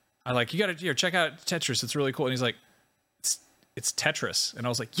 you got to check out Tetris. It's really cool. And he's like, it's Tetris. And I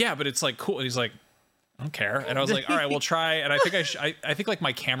was like, yeah, but it's like cool. And he's like, I don't care. And I was like, all right, we'll try. And I think I think like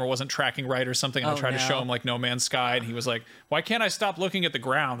my camera wasn't tracking right or something. And I tried to show him like No Man's Sky, and he was like, why can't I stop looking at the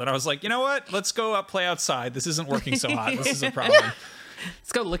ground? And I was like, you know what? Let's go play outside. This isn't working so hot. This is a problem.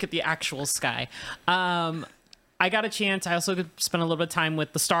 Let's go look at the actual sky. I got a chance. I also could spend a little bit of time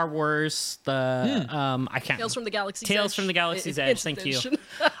with the Star Wars. I can't. Tales from the Galaxy's Tales Edge. from the Galaxy's Edge. Thank you.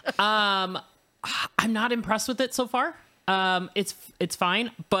 I'm not impressed with it so far. It's fine,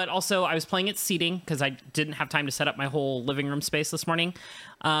 but also I was playing it seating because I didn't have time to set up my whole living room space this morning.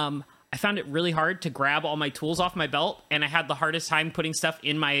 I found it really hard to grab all my tools off my belt, and I had the hardest time putting stuff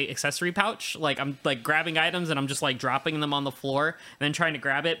in my accessory pouch. Like, I'm like grabbing items and I'm just like dropping them on the floor and then trying to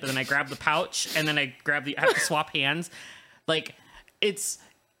grab it, but then I grab the pouch and then I have to swap hands. Like, I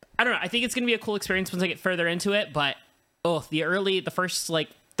don't know. I think it's going to be a cool experience once I get further into it, but the first like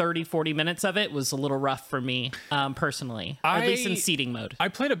 30-40 minutes of it was a little rough for me, personally, at least in seating mode. I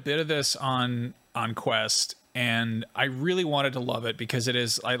played a bit of this on Quest, and I really wanted to love it because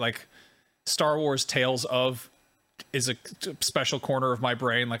I like Star Wars Tales of is a special corner of my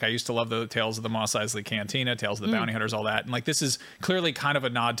brain. Like, I used to love the Tales of the Mos Eisley Cantina, Tales of the Bounty Hunters, all that. And like, this is clearly kind of a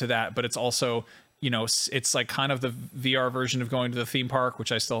nod to that, but it's also, you know, it's like kind of the VR version of going to the theme park,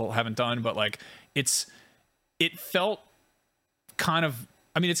 which I still haven't done, but like it felt kind of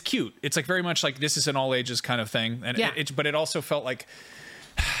I mean, it's cute. It's like very much like this is an all ages kind of thing, and but it also felt like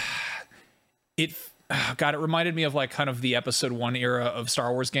it. God, it reminded me of like kind of the Episode 1 era of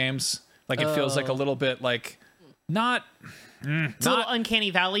Star Wars games. Like it feels like a little bit like it's a little uncanny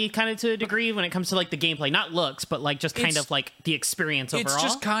valley kind of to a degree when it comes to like the gameplay, not looks, but like just kind of like the experience overall. It's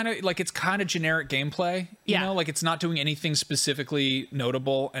just kind of like it's kind of generic gameplay, you know, like it's not doing anything specifically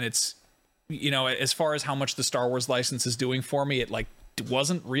notable, and it's, you know, as far as how much the Star Wars license is doing for me, it like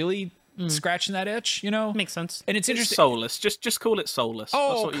wasn't really scratching that itch, you know. Makes sense. And it's interesting. Soulless. Just call it soulless.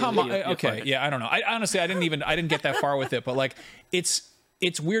 Oh, come on. Okay, yeah, I don't know. I honestly, I didn't get that far with it, but like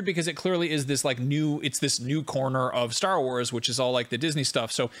it's weird because it clearly is this like this new corner of Star Wars, which is all like the Disney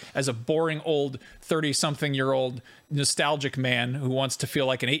stuff. So as a boring old 30-something-year-old nostalgic man who wants to feel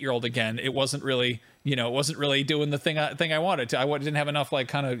like an 8-year-old again, it wasn't really doing the thing I wanted to. I didn't have enough like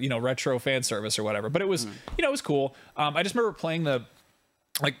kind of, you know, retro fan service or whatever, but it was, you know, it was cool. I just remember playing the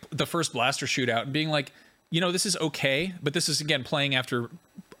first blaster shootout and being like, you know, this is okay, but this is again playing after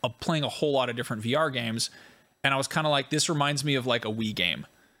playing a whole lot of different VR games. And I was kind of like, this reminds me of like a Wii game.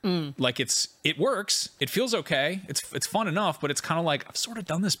 Like it works. It feels okay. It's fun enough, but it's kind of like, I've sort of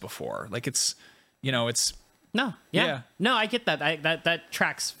done this before. Like it's, you know, it's. No. Yeah. No, I get that. That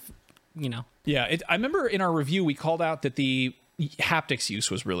tracks, you know. Yeah. I remember in our review, we called out that the haptics use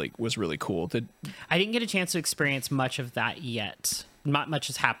was really cool. I didn't get a chance to experience much of that yet. Not much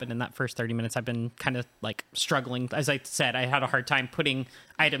has happened in that first 30 minutes. I've been kind of like struggling. As I said, I had a hard time putting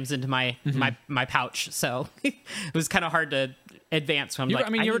items into my pouch, so it was kind of hard to advance. So I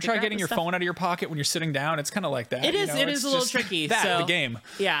mean, you ever try getting your phone out of your pocket when you're sitting down? It's kind of like that. It is. It is a little tricky. The game.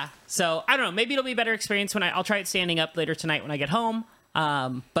 Yeah. So I don't know. Maybe it'll be a better experience when I'll try it standing up later tonight when I get home.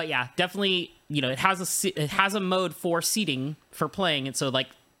 But yeah, definitely. You know, it has a mode for seating for playing, and so like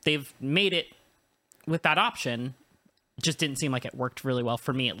they've made it with that option. Just didn't seem like it worked really well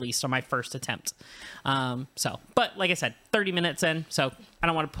for me, at least on my first attempt. But like I said, 30 minutes in, so I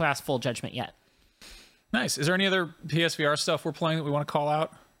don't want to pass full judgment yet. Nice. Is there any other PSVR stuff we're playing that we want to call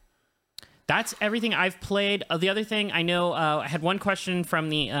out? That's everything I've played. The other thing I know, I had one question from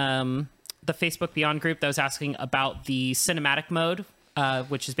the Facebook Beyond group that was asking about the cinematic mode,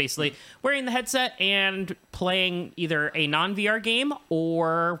 which is basically wearing the headset and playing either a non-VR game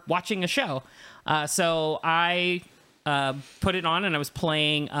or watching a show. So I put it on and I was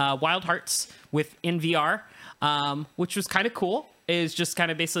playing Wild Hearts in VR, which was kind of cool. Is just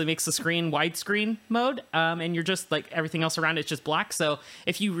kind of basically makes the screen widescreen mode, and you're just like everything else around it's just black. So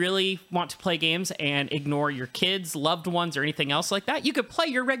if you really want to play games and ignore your kids, loved ones, or anything else like that, you could play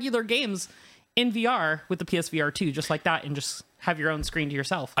your regular games in VR with the PSVR 2 just like that and just have your own screen to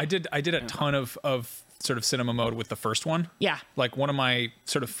yourself. I did a ton of sort of cinema mode with the first one. Yeah. Like one of my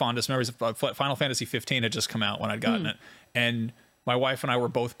sort of fondest memories of Final Fantasy 15 had just come out when I'd gotten it. And my wife and I were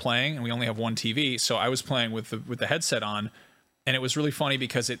both playing, and we only have one TV. So I was playing with the headset on, and it was really funny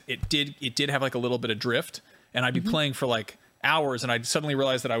because it did have like a little bit of drift, and I'd be playing for like hours, and I'd suddenly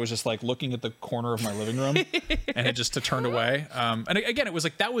realize that I was just like looking at the corner of my living room and it just turned away. And again, it was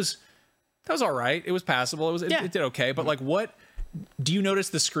like, that was all right. It was passable. It did okay. But like, what do you notice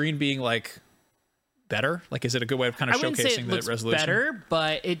the screen being like better? Like, is it a good way of kind of showcasing the resolution? Better,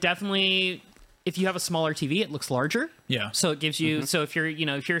 but it definitely, if you have a smaller TV, it looks larger. Yeah. So it gives you, so if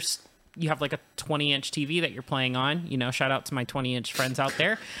you have like a 20-inch TV that you're playing on, shout out to my 20-inch friends out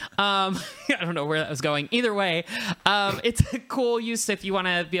there. I don't know where that was going. Either way, it's a cool use if you want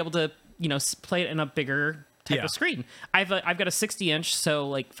to be able to, play it in a bigger type of screen. I've got a 60-inch, so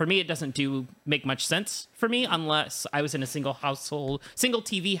like for me, it doesn't make much sense for me unless I was in a single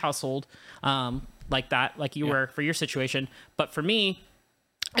TV household, like that, like you were for your situation. But for me,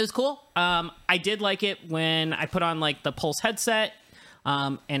 it was cool. I did like it when I put on like the Pulse headset.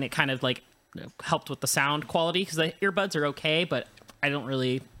 And it kind of like helped with the sound quality because the earbuds are okay, but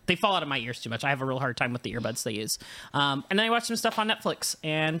they fall out of my ears too much. I have a real hard time with the earbuds they use. And then I watched some stuff on Netflix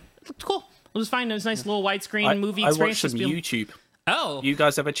and it looked cool. It was fine. It was a nice little widescreen movie experience. I watched some YouTube. Oh, you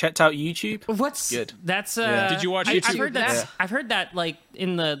guys ever checked out YouTube? What's good? That's Did you watch YouTube? I've heard that like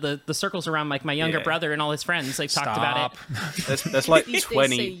in the circles around like my younger brother and all his friends. They've talked about it. There's like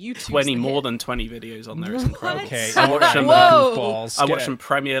 20 more than 20 videos on there. It's incredible. Okay, I watched some goofballs. I watched some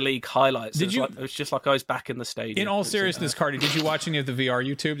Premier League highlights. It was just like I was back in the stadium. In all seriousness, Cardi, did you watch any of the VR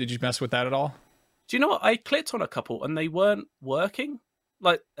YouTube? Did you mess with that at all? Do you know what? I clicked on a couple and they weren't working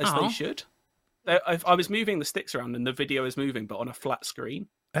like as they should. I was moving the sticks around and the video is moving, but on a flat screen.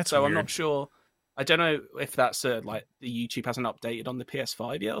 That's so weird. I'm not sure. I don't know if that's like the YouTube hasn't updated on the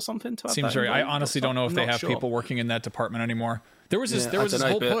PS5 yet or something. Seems very. I honestly don't know if they have people working in that department anymore. There was this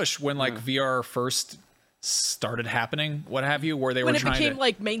whole push when like VR first started happening, what have you, where they when were it trying became to,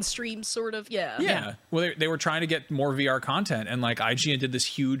 like mainstream, sort of. yeah. Well, they were trying to get more VR content, and like IGN did this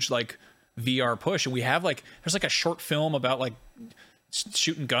huge like VR push, and we have like there's like a short film about like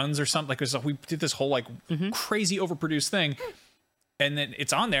shooting guns or something. Like we did this whole like crazy overproduced thing, and then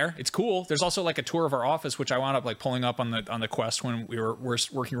it's on there. It's cool. There's also like a tour of our office, which I wound up like pulling up on the Quest when we were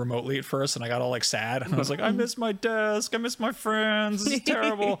working remotely at first, and I got all like sad. And I was like, I miss my desk. I miss my friends. This is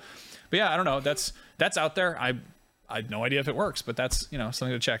terrible. But yeah, I don't know. That's out there. I have no idea if it works, but that's something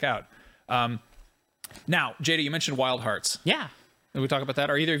to check out. Now, JD, you mentioned Wild Hearts. Yeah. Did we talk about that?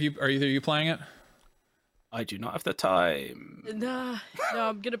 Are either of you playing it? I do not have the time. No,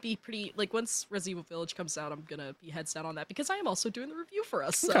 I'm gonna be pretty like once Resident Evil Village comes out, I'm gonna be heads down on that because I am also doing the review for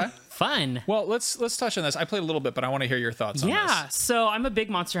us. So. Okay. Fun. Well, let's touch on this. I played a little bit, but I want to hear your thoughts on this. Yeah, so I'm a big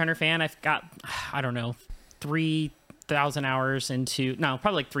Monster Hunter fan. I've got, I don't know, 3,000 hours into, no,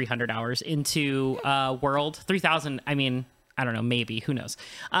 probably like 300 hours into World. 3,000, I mean, I don't know, maybe, who knows.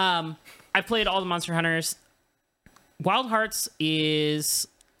 I've played all the Monster Hunters. Wild Hearts is,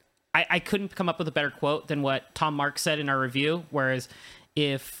 I couldn't come up with a better quote than what Tom Marks said in our review, whereas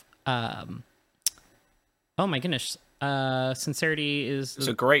if, oh my goodness, sincerity is... It's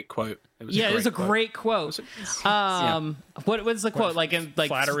a great quote. It was a great quote. What was the quote? Like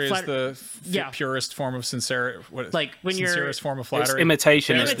flattery is the purest form of sincerity. Like when sincerest form of flattery.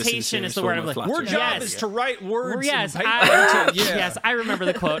 Imitation is the word of like. Our job is to write words. Yes, I remember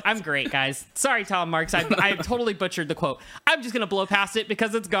the quote. I'm great, guys. Sorry, Tom Marks. I totally butchered the quote. I'm just gonna blow past it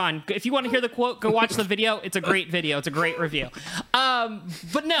because it's gone. If you want to hear the quote, go watch the video. It's a great video. It's a great review.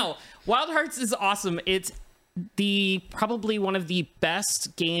 But no, Wild Hearts is awesome. It's probably one of the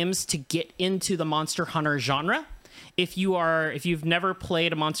best games to get into the Monster Hunter genre. If you've never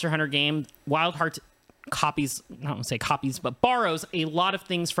played a Monster Hunter game, Wild Hearts copies, I don't want to say copies, but borrows a lot of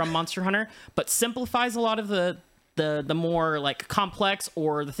things from Monster Hunter, but simplifies a lot of the more like complex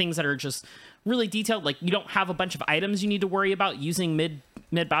or the things that are just really detailed. Like you don't have a bunch of items you need to worry about using mid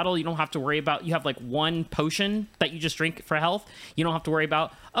battle. You don't have to worry about, you have like one potion that you just drink for health. You don't have to worry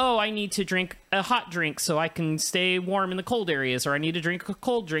about, oh, I need to drink a hot drink so I can stay warm in the cold areas, or I need to drink a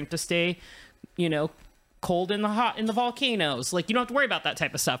cold drink to stay, cold in the volcanoes. Like you don't have to worry about that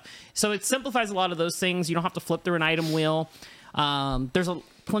type of stuff. So it simplifies a lot of those things. You don't have to flip through an item wheel. There's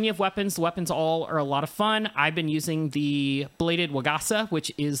plenty of weapons. The weapons all are a lot of fun. I've been using the bladed wagasa, which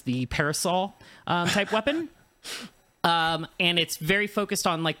is the parasol type weapon. And it's very focused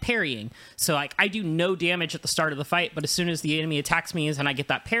on like parrying. So like I do no damage at the start of the fight, but as soon as the enemy attacks me and I get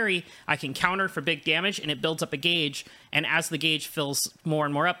that parry, I can counter for big damage, and it builds up a gauge. And as the gauge fills more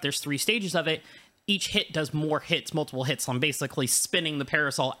and more up, there's 3 stages of it. Each hit does more hits, multiple hits. So I'm basically spinning the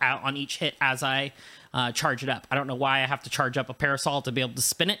parasol out on each hit as I charge it up. I don't know why I have to charge up a parasol to be able to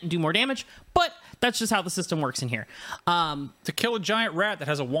spin it and do more damage, but that's just how the system works in here. To kill a giant rat that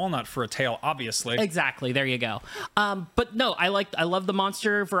has a walnut for a tail, obviously. Exactly. There you go. But no, I love the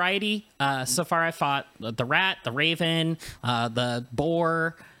monster variety. So far I fought the rat, the raven, the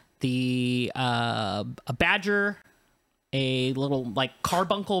boar, a badger, a little like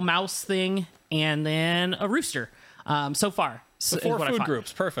carbuncle mouse thing, and then a rooster. So far, the 4 food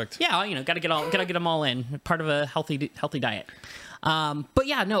groups, perfect. Yeah, gotta get them all in. Part of a healthy diet. But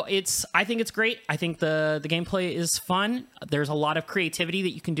yeah, no, I think it's great. I think the gameplay is fun. There's a lot of creativity that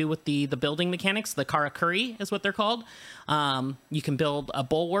you can do with the building mechanics. The karakuri is what they're called. You can build a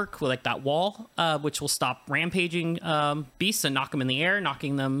bulwark with like that wall, which will stop rampaging beasts and knock them in the air,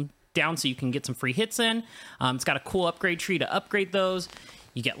 knocking them down so you can get some free hits in. It's got a cool upgrade tree to upgrade those.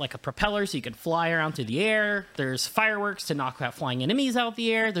 You get like a propeller so you can fly around through the air. There's fireworks to knock out flying enemies out of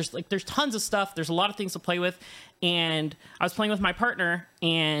the air. There's tons of stuff. There's a lot of things to play with. And I was playing with my partner,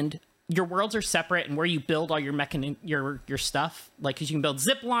 and your worlds are separate, and where you build all your your stuff, like, because you can build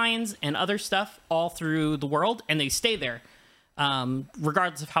zip lines and other stuff all through the world, and they stay there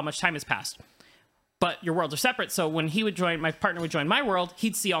regardless of how much time has passed. But your worlds are separate, so when my partner would join my world,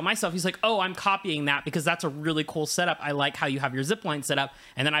 he'd see all my stuff. He's like, oh, I'm copying that because that's a really cool setup. I like how you have your zip line set up.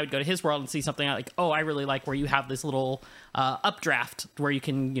 And then I would go to his world and see something like, oh, I really like where you have this little updraft where you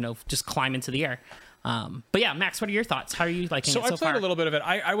can, just climb into the air. But yeah, Max, what are your thoughts? How are you liking it so far? So I played a little bit of it.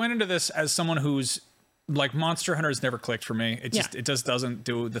 I went into this as someone who's like, Monster Hunter has never clicked for me. It just doesn't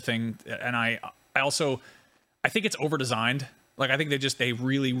do the thing. And I think it's over designed. Like, I think they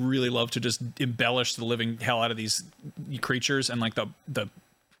really, really love to just embellish the living hell out of these creatures, and like the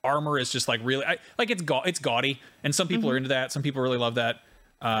armor is just like really, it's gaudy, and some people are into that. Some people really love that.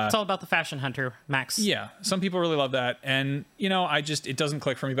 It's all about the fashion hunter, Max. Yeah, some people really love that, and it doesn't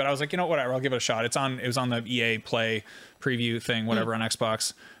click for me. But I was like, whatever, I'll give it a shot. It was on the EA Play preview thing, whatever, on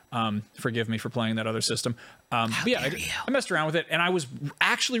Xbox. Forgive me for playing that other system. But yeah, I messed around with it, and I was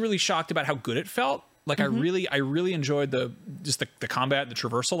actually really shocked about how good it felt. Like I really enjoyed the combat, the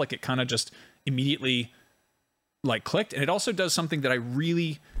traversal. Like it kind of just immediately like clicked, and it also does something that I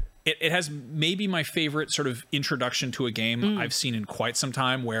really. It has maybe my favorite sort of introduction to a game I've seen in quite some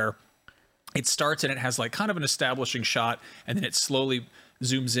time, where it starts and it has like kind of an establishing shot, and then it slowly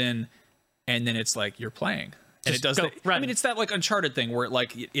zooms in, and then it's like you're playing, and it does. I mean, it's that like Uncharted thing where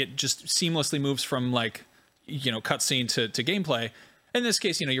it just seamlessly moves from like cutscene to gameplay. In this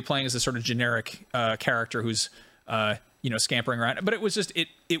case, you're playing as a sort of generic character who's scampering around. But it was just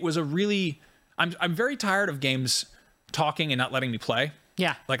it was a really. I'm very tired of games talking and not letting me play.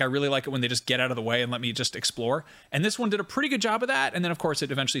 Yeah. Like I really like it when they just get out of the way and let me just explore. And this one did a pretty good job of that. And then of course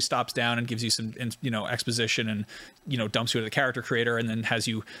it eventually stops down and gives you some, exposition and, dumps you to the character creator and then has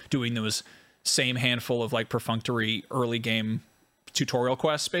you doing those same handful of like perfunctory early game tutorial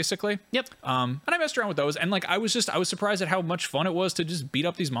quests basically. Yep. And I messed around with those and like I was surprised at how much fun it was to just beat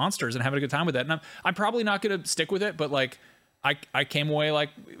up these monsters and having a good time with that. And I'm probably not going to stick with it, but like I came away like,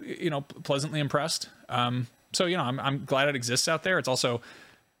 pleasantly impressed. So, I'm glad it exists out there. It's also,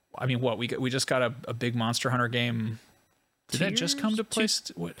 I mean, we just got a big Monster Hunter game. Did that just come to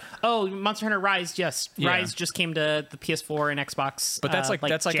PlayStation? Oh, Monster Hunter Rise, yes. Yeah. Rise just came to the PS4 and Xbox. But that's like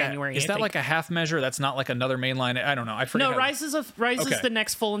January. Is that like a half measure? That's not like another mainline. I don't know. I forget. No, Rise is the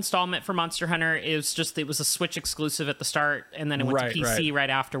next full installment for Monster Hunter. It was a Switch exclusive at the start, and then it went to PC right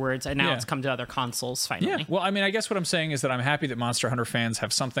afterwards, and now it's come to other consoles finally. Yeah. Well, I mean, I guess what I'm saying is that I'm happy that Monster Hunter fans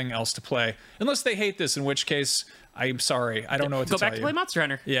have something else to play, unless they hate this, in which case I'm sorry. I don't know what to tell you. Go back to play Monster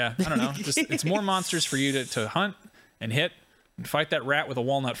Hunter. Yeah, I don't know. It's more monsters for you to hunt and hit. And fight that rat with a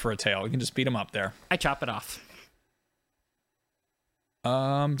walnut for a tail. You can just beat him up there. I chop it off.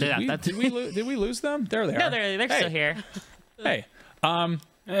 Did we lose them? There they are. No, they're still here. Hey. Yeah.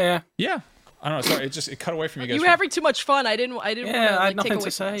 I don't know. Sorry, it cut away from you guys. You were having too much fun. I didn't want to I nothing take away.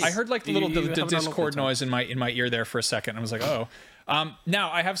 To say. I heard like the Discord noise in my ear there for a second. I was like, oh. Now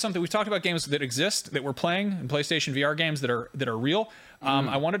I have something. We've talked about games that exist that we're playing and PlayStation VR games that are real.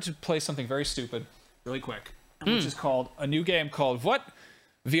 I wanted to play something very stupid, really quick. Which is called a new game called what?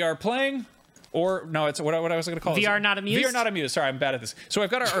 VR playing? Or no, it's what I was going to call it. VR Not Amused? VR Not Amused. Sorry, I'm bad at this. So I've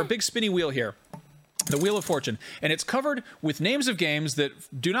got our big spinny wheel here. The Wheel of Fortune. And it's covered with names of games that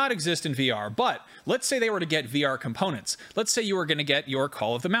do not exist in VR. But let's say they were to get VR components. Let's say you were going to get your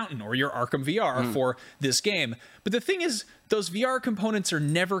Call of the Mountain or your Arkham VR for this game. But the thing is, those VR components are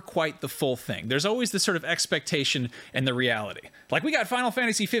never quite the full thing. There's always this sort of expectation and the reality. Like we got Final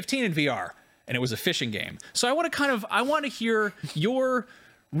Fantasy 15 in VR. And it was a fishing game. So I want to hear your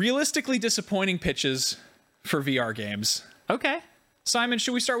realistically disappointing pitches for VR games. Okay. Simon,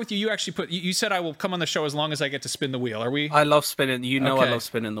 should we start with you? You said I will come on the show as long as I get to spin the wheel. Are we? I love spinning. I love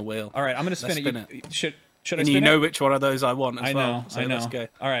spinning the wheel. All right, I'm going to spin it. Should I spin it? You know which one of those I want as well. So I know. Let's go.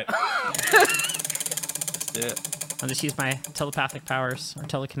 All right. Let's do it. I'll just use my telepathic powers or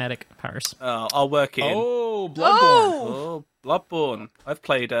telekinetic powers. I'll work it in. Oh, Bloodborne. Oh, Bloodborne. I've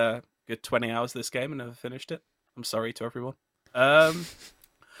played good 20 hours of this game and never finished it. I'm sorry to everyone. A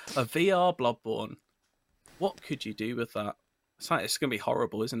VR Bloodborne. What could you do with that? It's going to be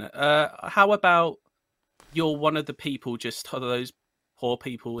horrible, isn't it? How about you're one of the people, just those poor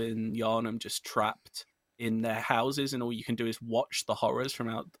people in Yharnam just trapped in their houses, and all you can do is watch the horrors from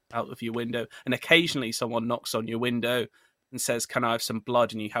out of your window, and occasionally someone knocks on your window and says, "Can I have some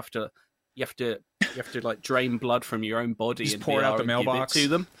blood?" And you have to like drain blood from your own body just and pour it out the mailbox to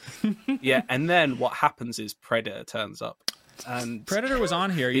them. Yeah, and then what happens is Predator turns up. And Predator was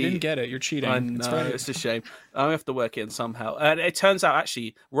on here. You didn't get it. You're cheating. I know, it's a shame. I have to work it in somehow. And it turns out,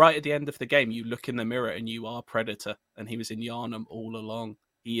 actually, right at the end of the game, you look in the mirror and you are Predator. And he was in Yharnam all along.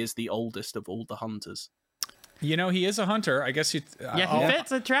 He is the oldest of all the hunters. He is a hunter. I guess he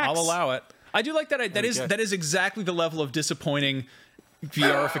fits. It tracks. I'll allow it. I do like that. That is exactly the level of disappointing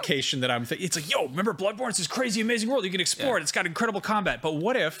VRification that I'm thinking. It's like, yo, remember Bloodborne? It's this crazy, amazing world. You can explore it. It's got incredible combat. But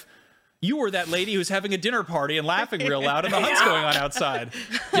what if you were that lady who's having a dinner party and laughing real loud and the hunt's going on outside?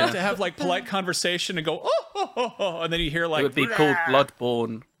 You have to have like polite conversation and go, oh, and then you hear like... It would be called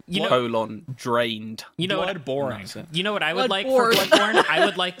Bloodborne, drained. Blood boring. You know what I would like for Bloodborne? I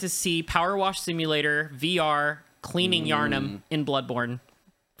would like to see Power Wash Simulator VR cleaning Yharnam in Bloodborne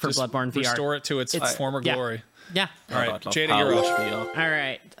for just Bloodborne VR. Restore it to its former glory. Yeah. All right, Jada, you're off. All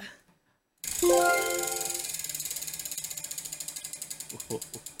right.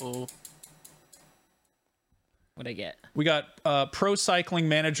 What'd I get? We got Pro Cycling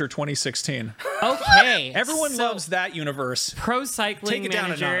Manager 2016. Okay. Everyone loves that universe. Pro Cycling Manager. Take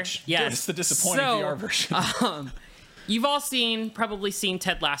it down a notch. Yes. It's the disappointing VR version. You've all probably seen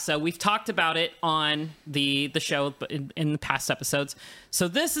Ted Lasso. We've talked about it on the show in the past episodes. So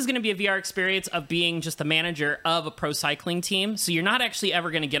this is going to be a VR experience of being just the manager of a pro cycling team. So you're not actually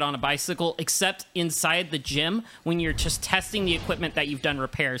ever going to get on a bicycle except inside the gym when you're just testing the equipment that you've done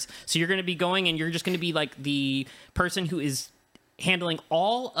repairs. So you're going to be going and you're just going to be like the person who is handling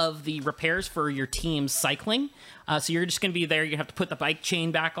all of the repairs for your team's cycling. So you're just going to be there. You have to put the bike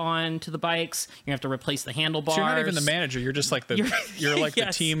chain back on to the bikes. You have to replace the handlebars. So you're not even the manager. You're just like you're like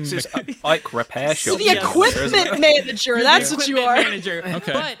yes. the team. This is a bike repair shop. The equipment manager. That's what you are. Manager.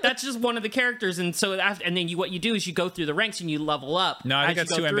 Okay. But that's just one of the characters. And so and then what you do is you go through the ranks and you level up. No, I think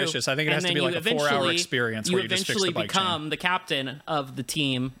that's too ambitious. I think it has to be like a 4-hour experience where you just fix the bike chain. You eventually become the captain of the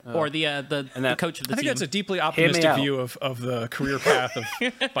team or the coach of the team. I think that's a deeply optimistic view of the career path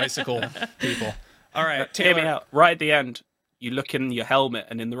of bicycle people. All right, Taylor. Hear me out. Right at the end, you look in your helmet,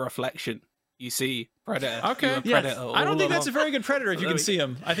 and in the reflection, you see Predator. Okay. Predator I don't think that's a very good Predator if you can see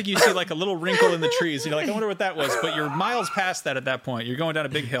him. I think you see like a little wrinkle in the trees. You're like, I wonder what that was. But you're miles past that at that point. You're going down a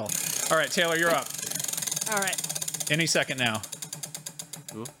big hill. All right, Taylor, you're up. All right. Any second now.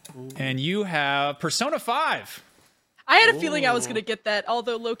 And you have Persona 5. I had a feeling I was going to get that,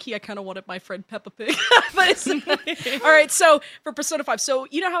 although low-key I kind of wanted my friend Peppa Pig. But it's all right, so for Persona 5, so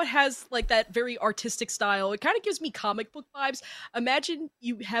you know how it has like that very artistic style? It kind of gives me comic book vibes. Imagine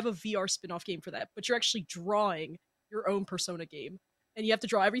you have a VR spin-off game for that, but you're actually drawing your own Persona game. And you have to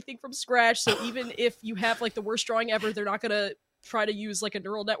draw everything from scratch, so even if you have like the worst drawing ever, they're not going to try to use like a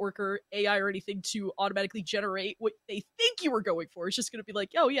neural network or AI or anything to automatically generate what they think you were going for. It's just going to be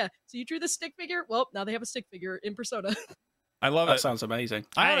like, oh yeah, so you drew this stick figure? Well, now they have a stick figure in Persona. I love that. That sounds amazing.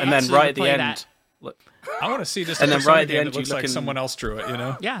 And then right at the end, look, I want to see just and a then right at the game end, that looks like someone else drew it. You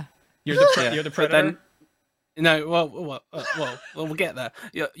know? Yeah. You're the Predator. No, well, we'll get there.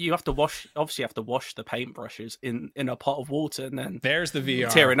 You have to wash. Obviously, you have to wash the paintbrushes in a pot of water, and then there's the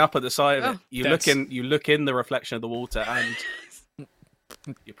VR tearing up at the side of it. You That's... look in the reflection of the water, and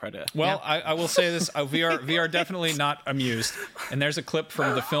you're Predator. Well, yeah. I will say this: VR definitely not amused. And there's a clip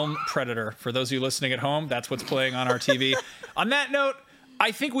from the film Predator. For those of you listening at home, that's what's playing on our TV. On that note,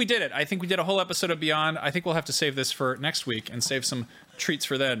 I think we did it. I think we did a whole episode of Beyond. I think we'll have to save this for next week and save some treats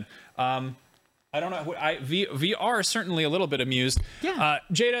for then. I don't know. VR is certainly a little bit amused. Yeah.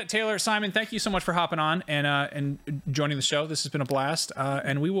 Jada, Taylor, Simon, thank you so much for hopping on and joining the show. This has been a blast.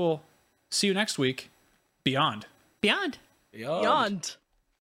 And we will see you next week. Beyond.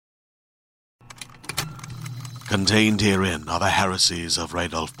 Contained herein are the heresies of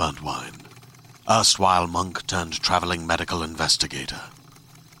Radolf Burntwine, erstwhile monk turned traveling medical investigator.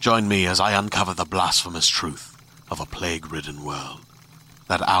 Join me as I uncover the blasphemous truth of a plague-ridden world.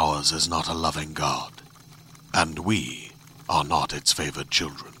 That ours is not a loving God, and we are not its favored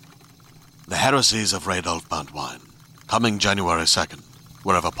children. The Heresies of Radolf Burntwine, coming January 2nd,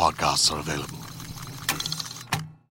 wherever podcasts are available.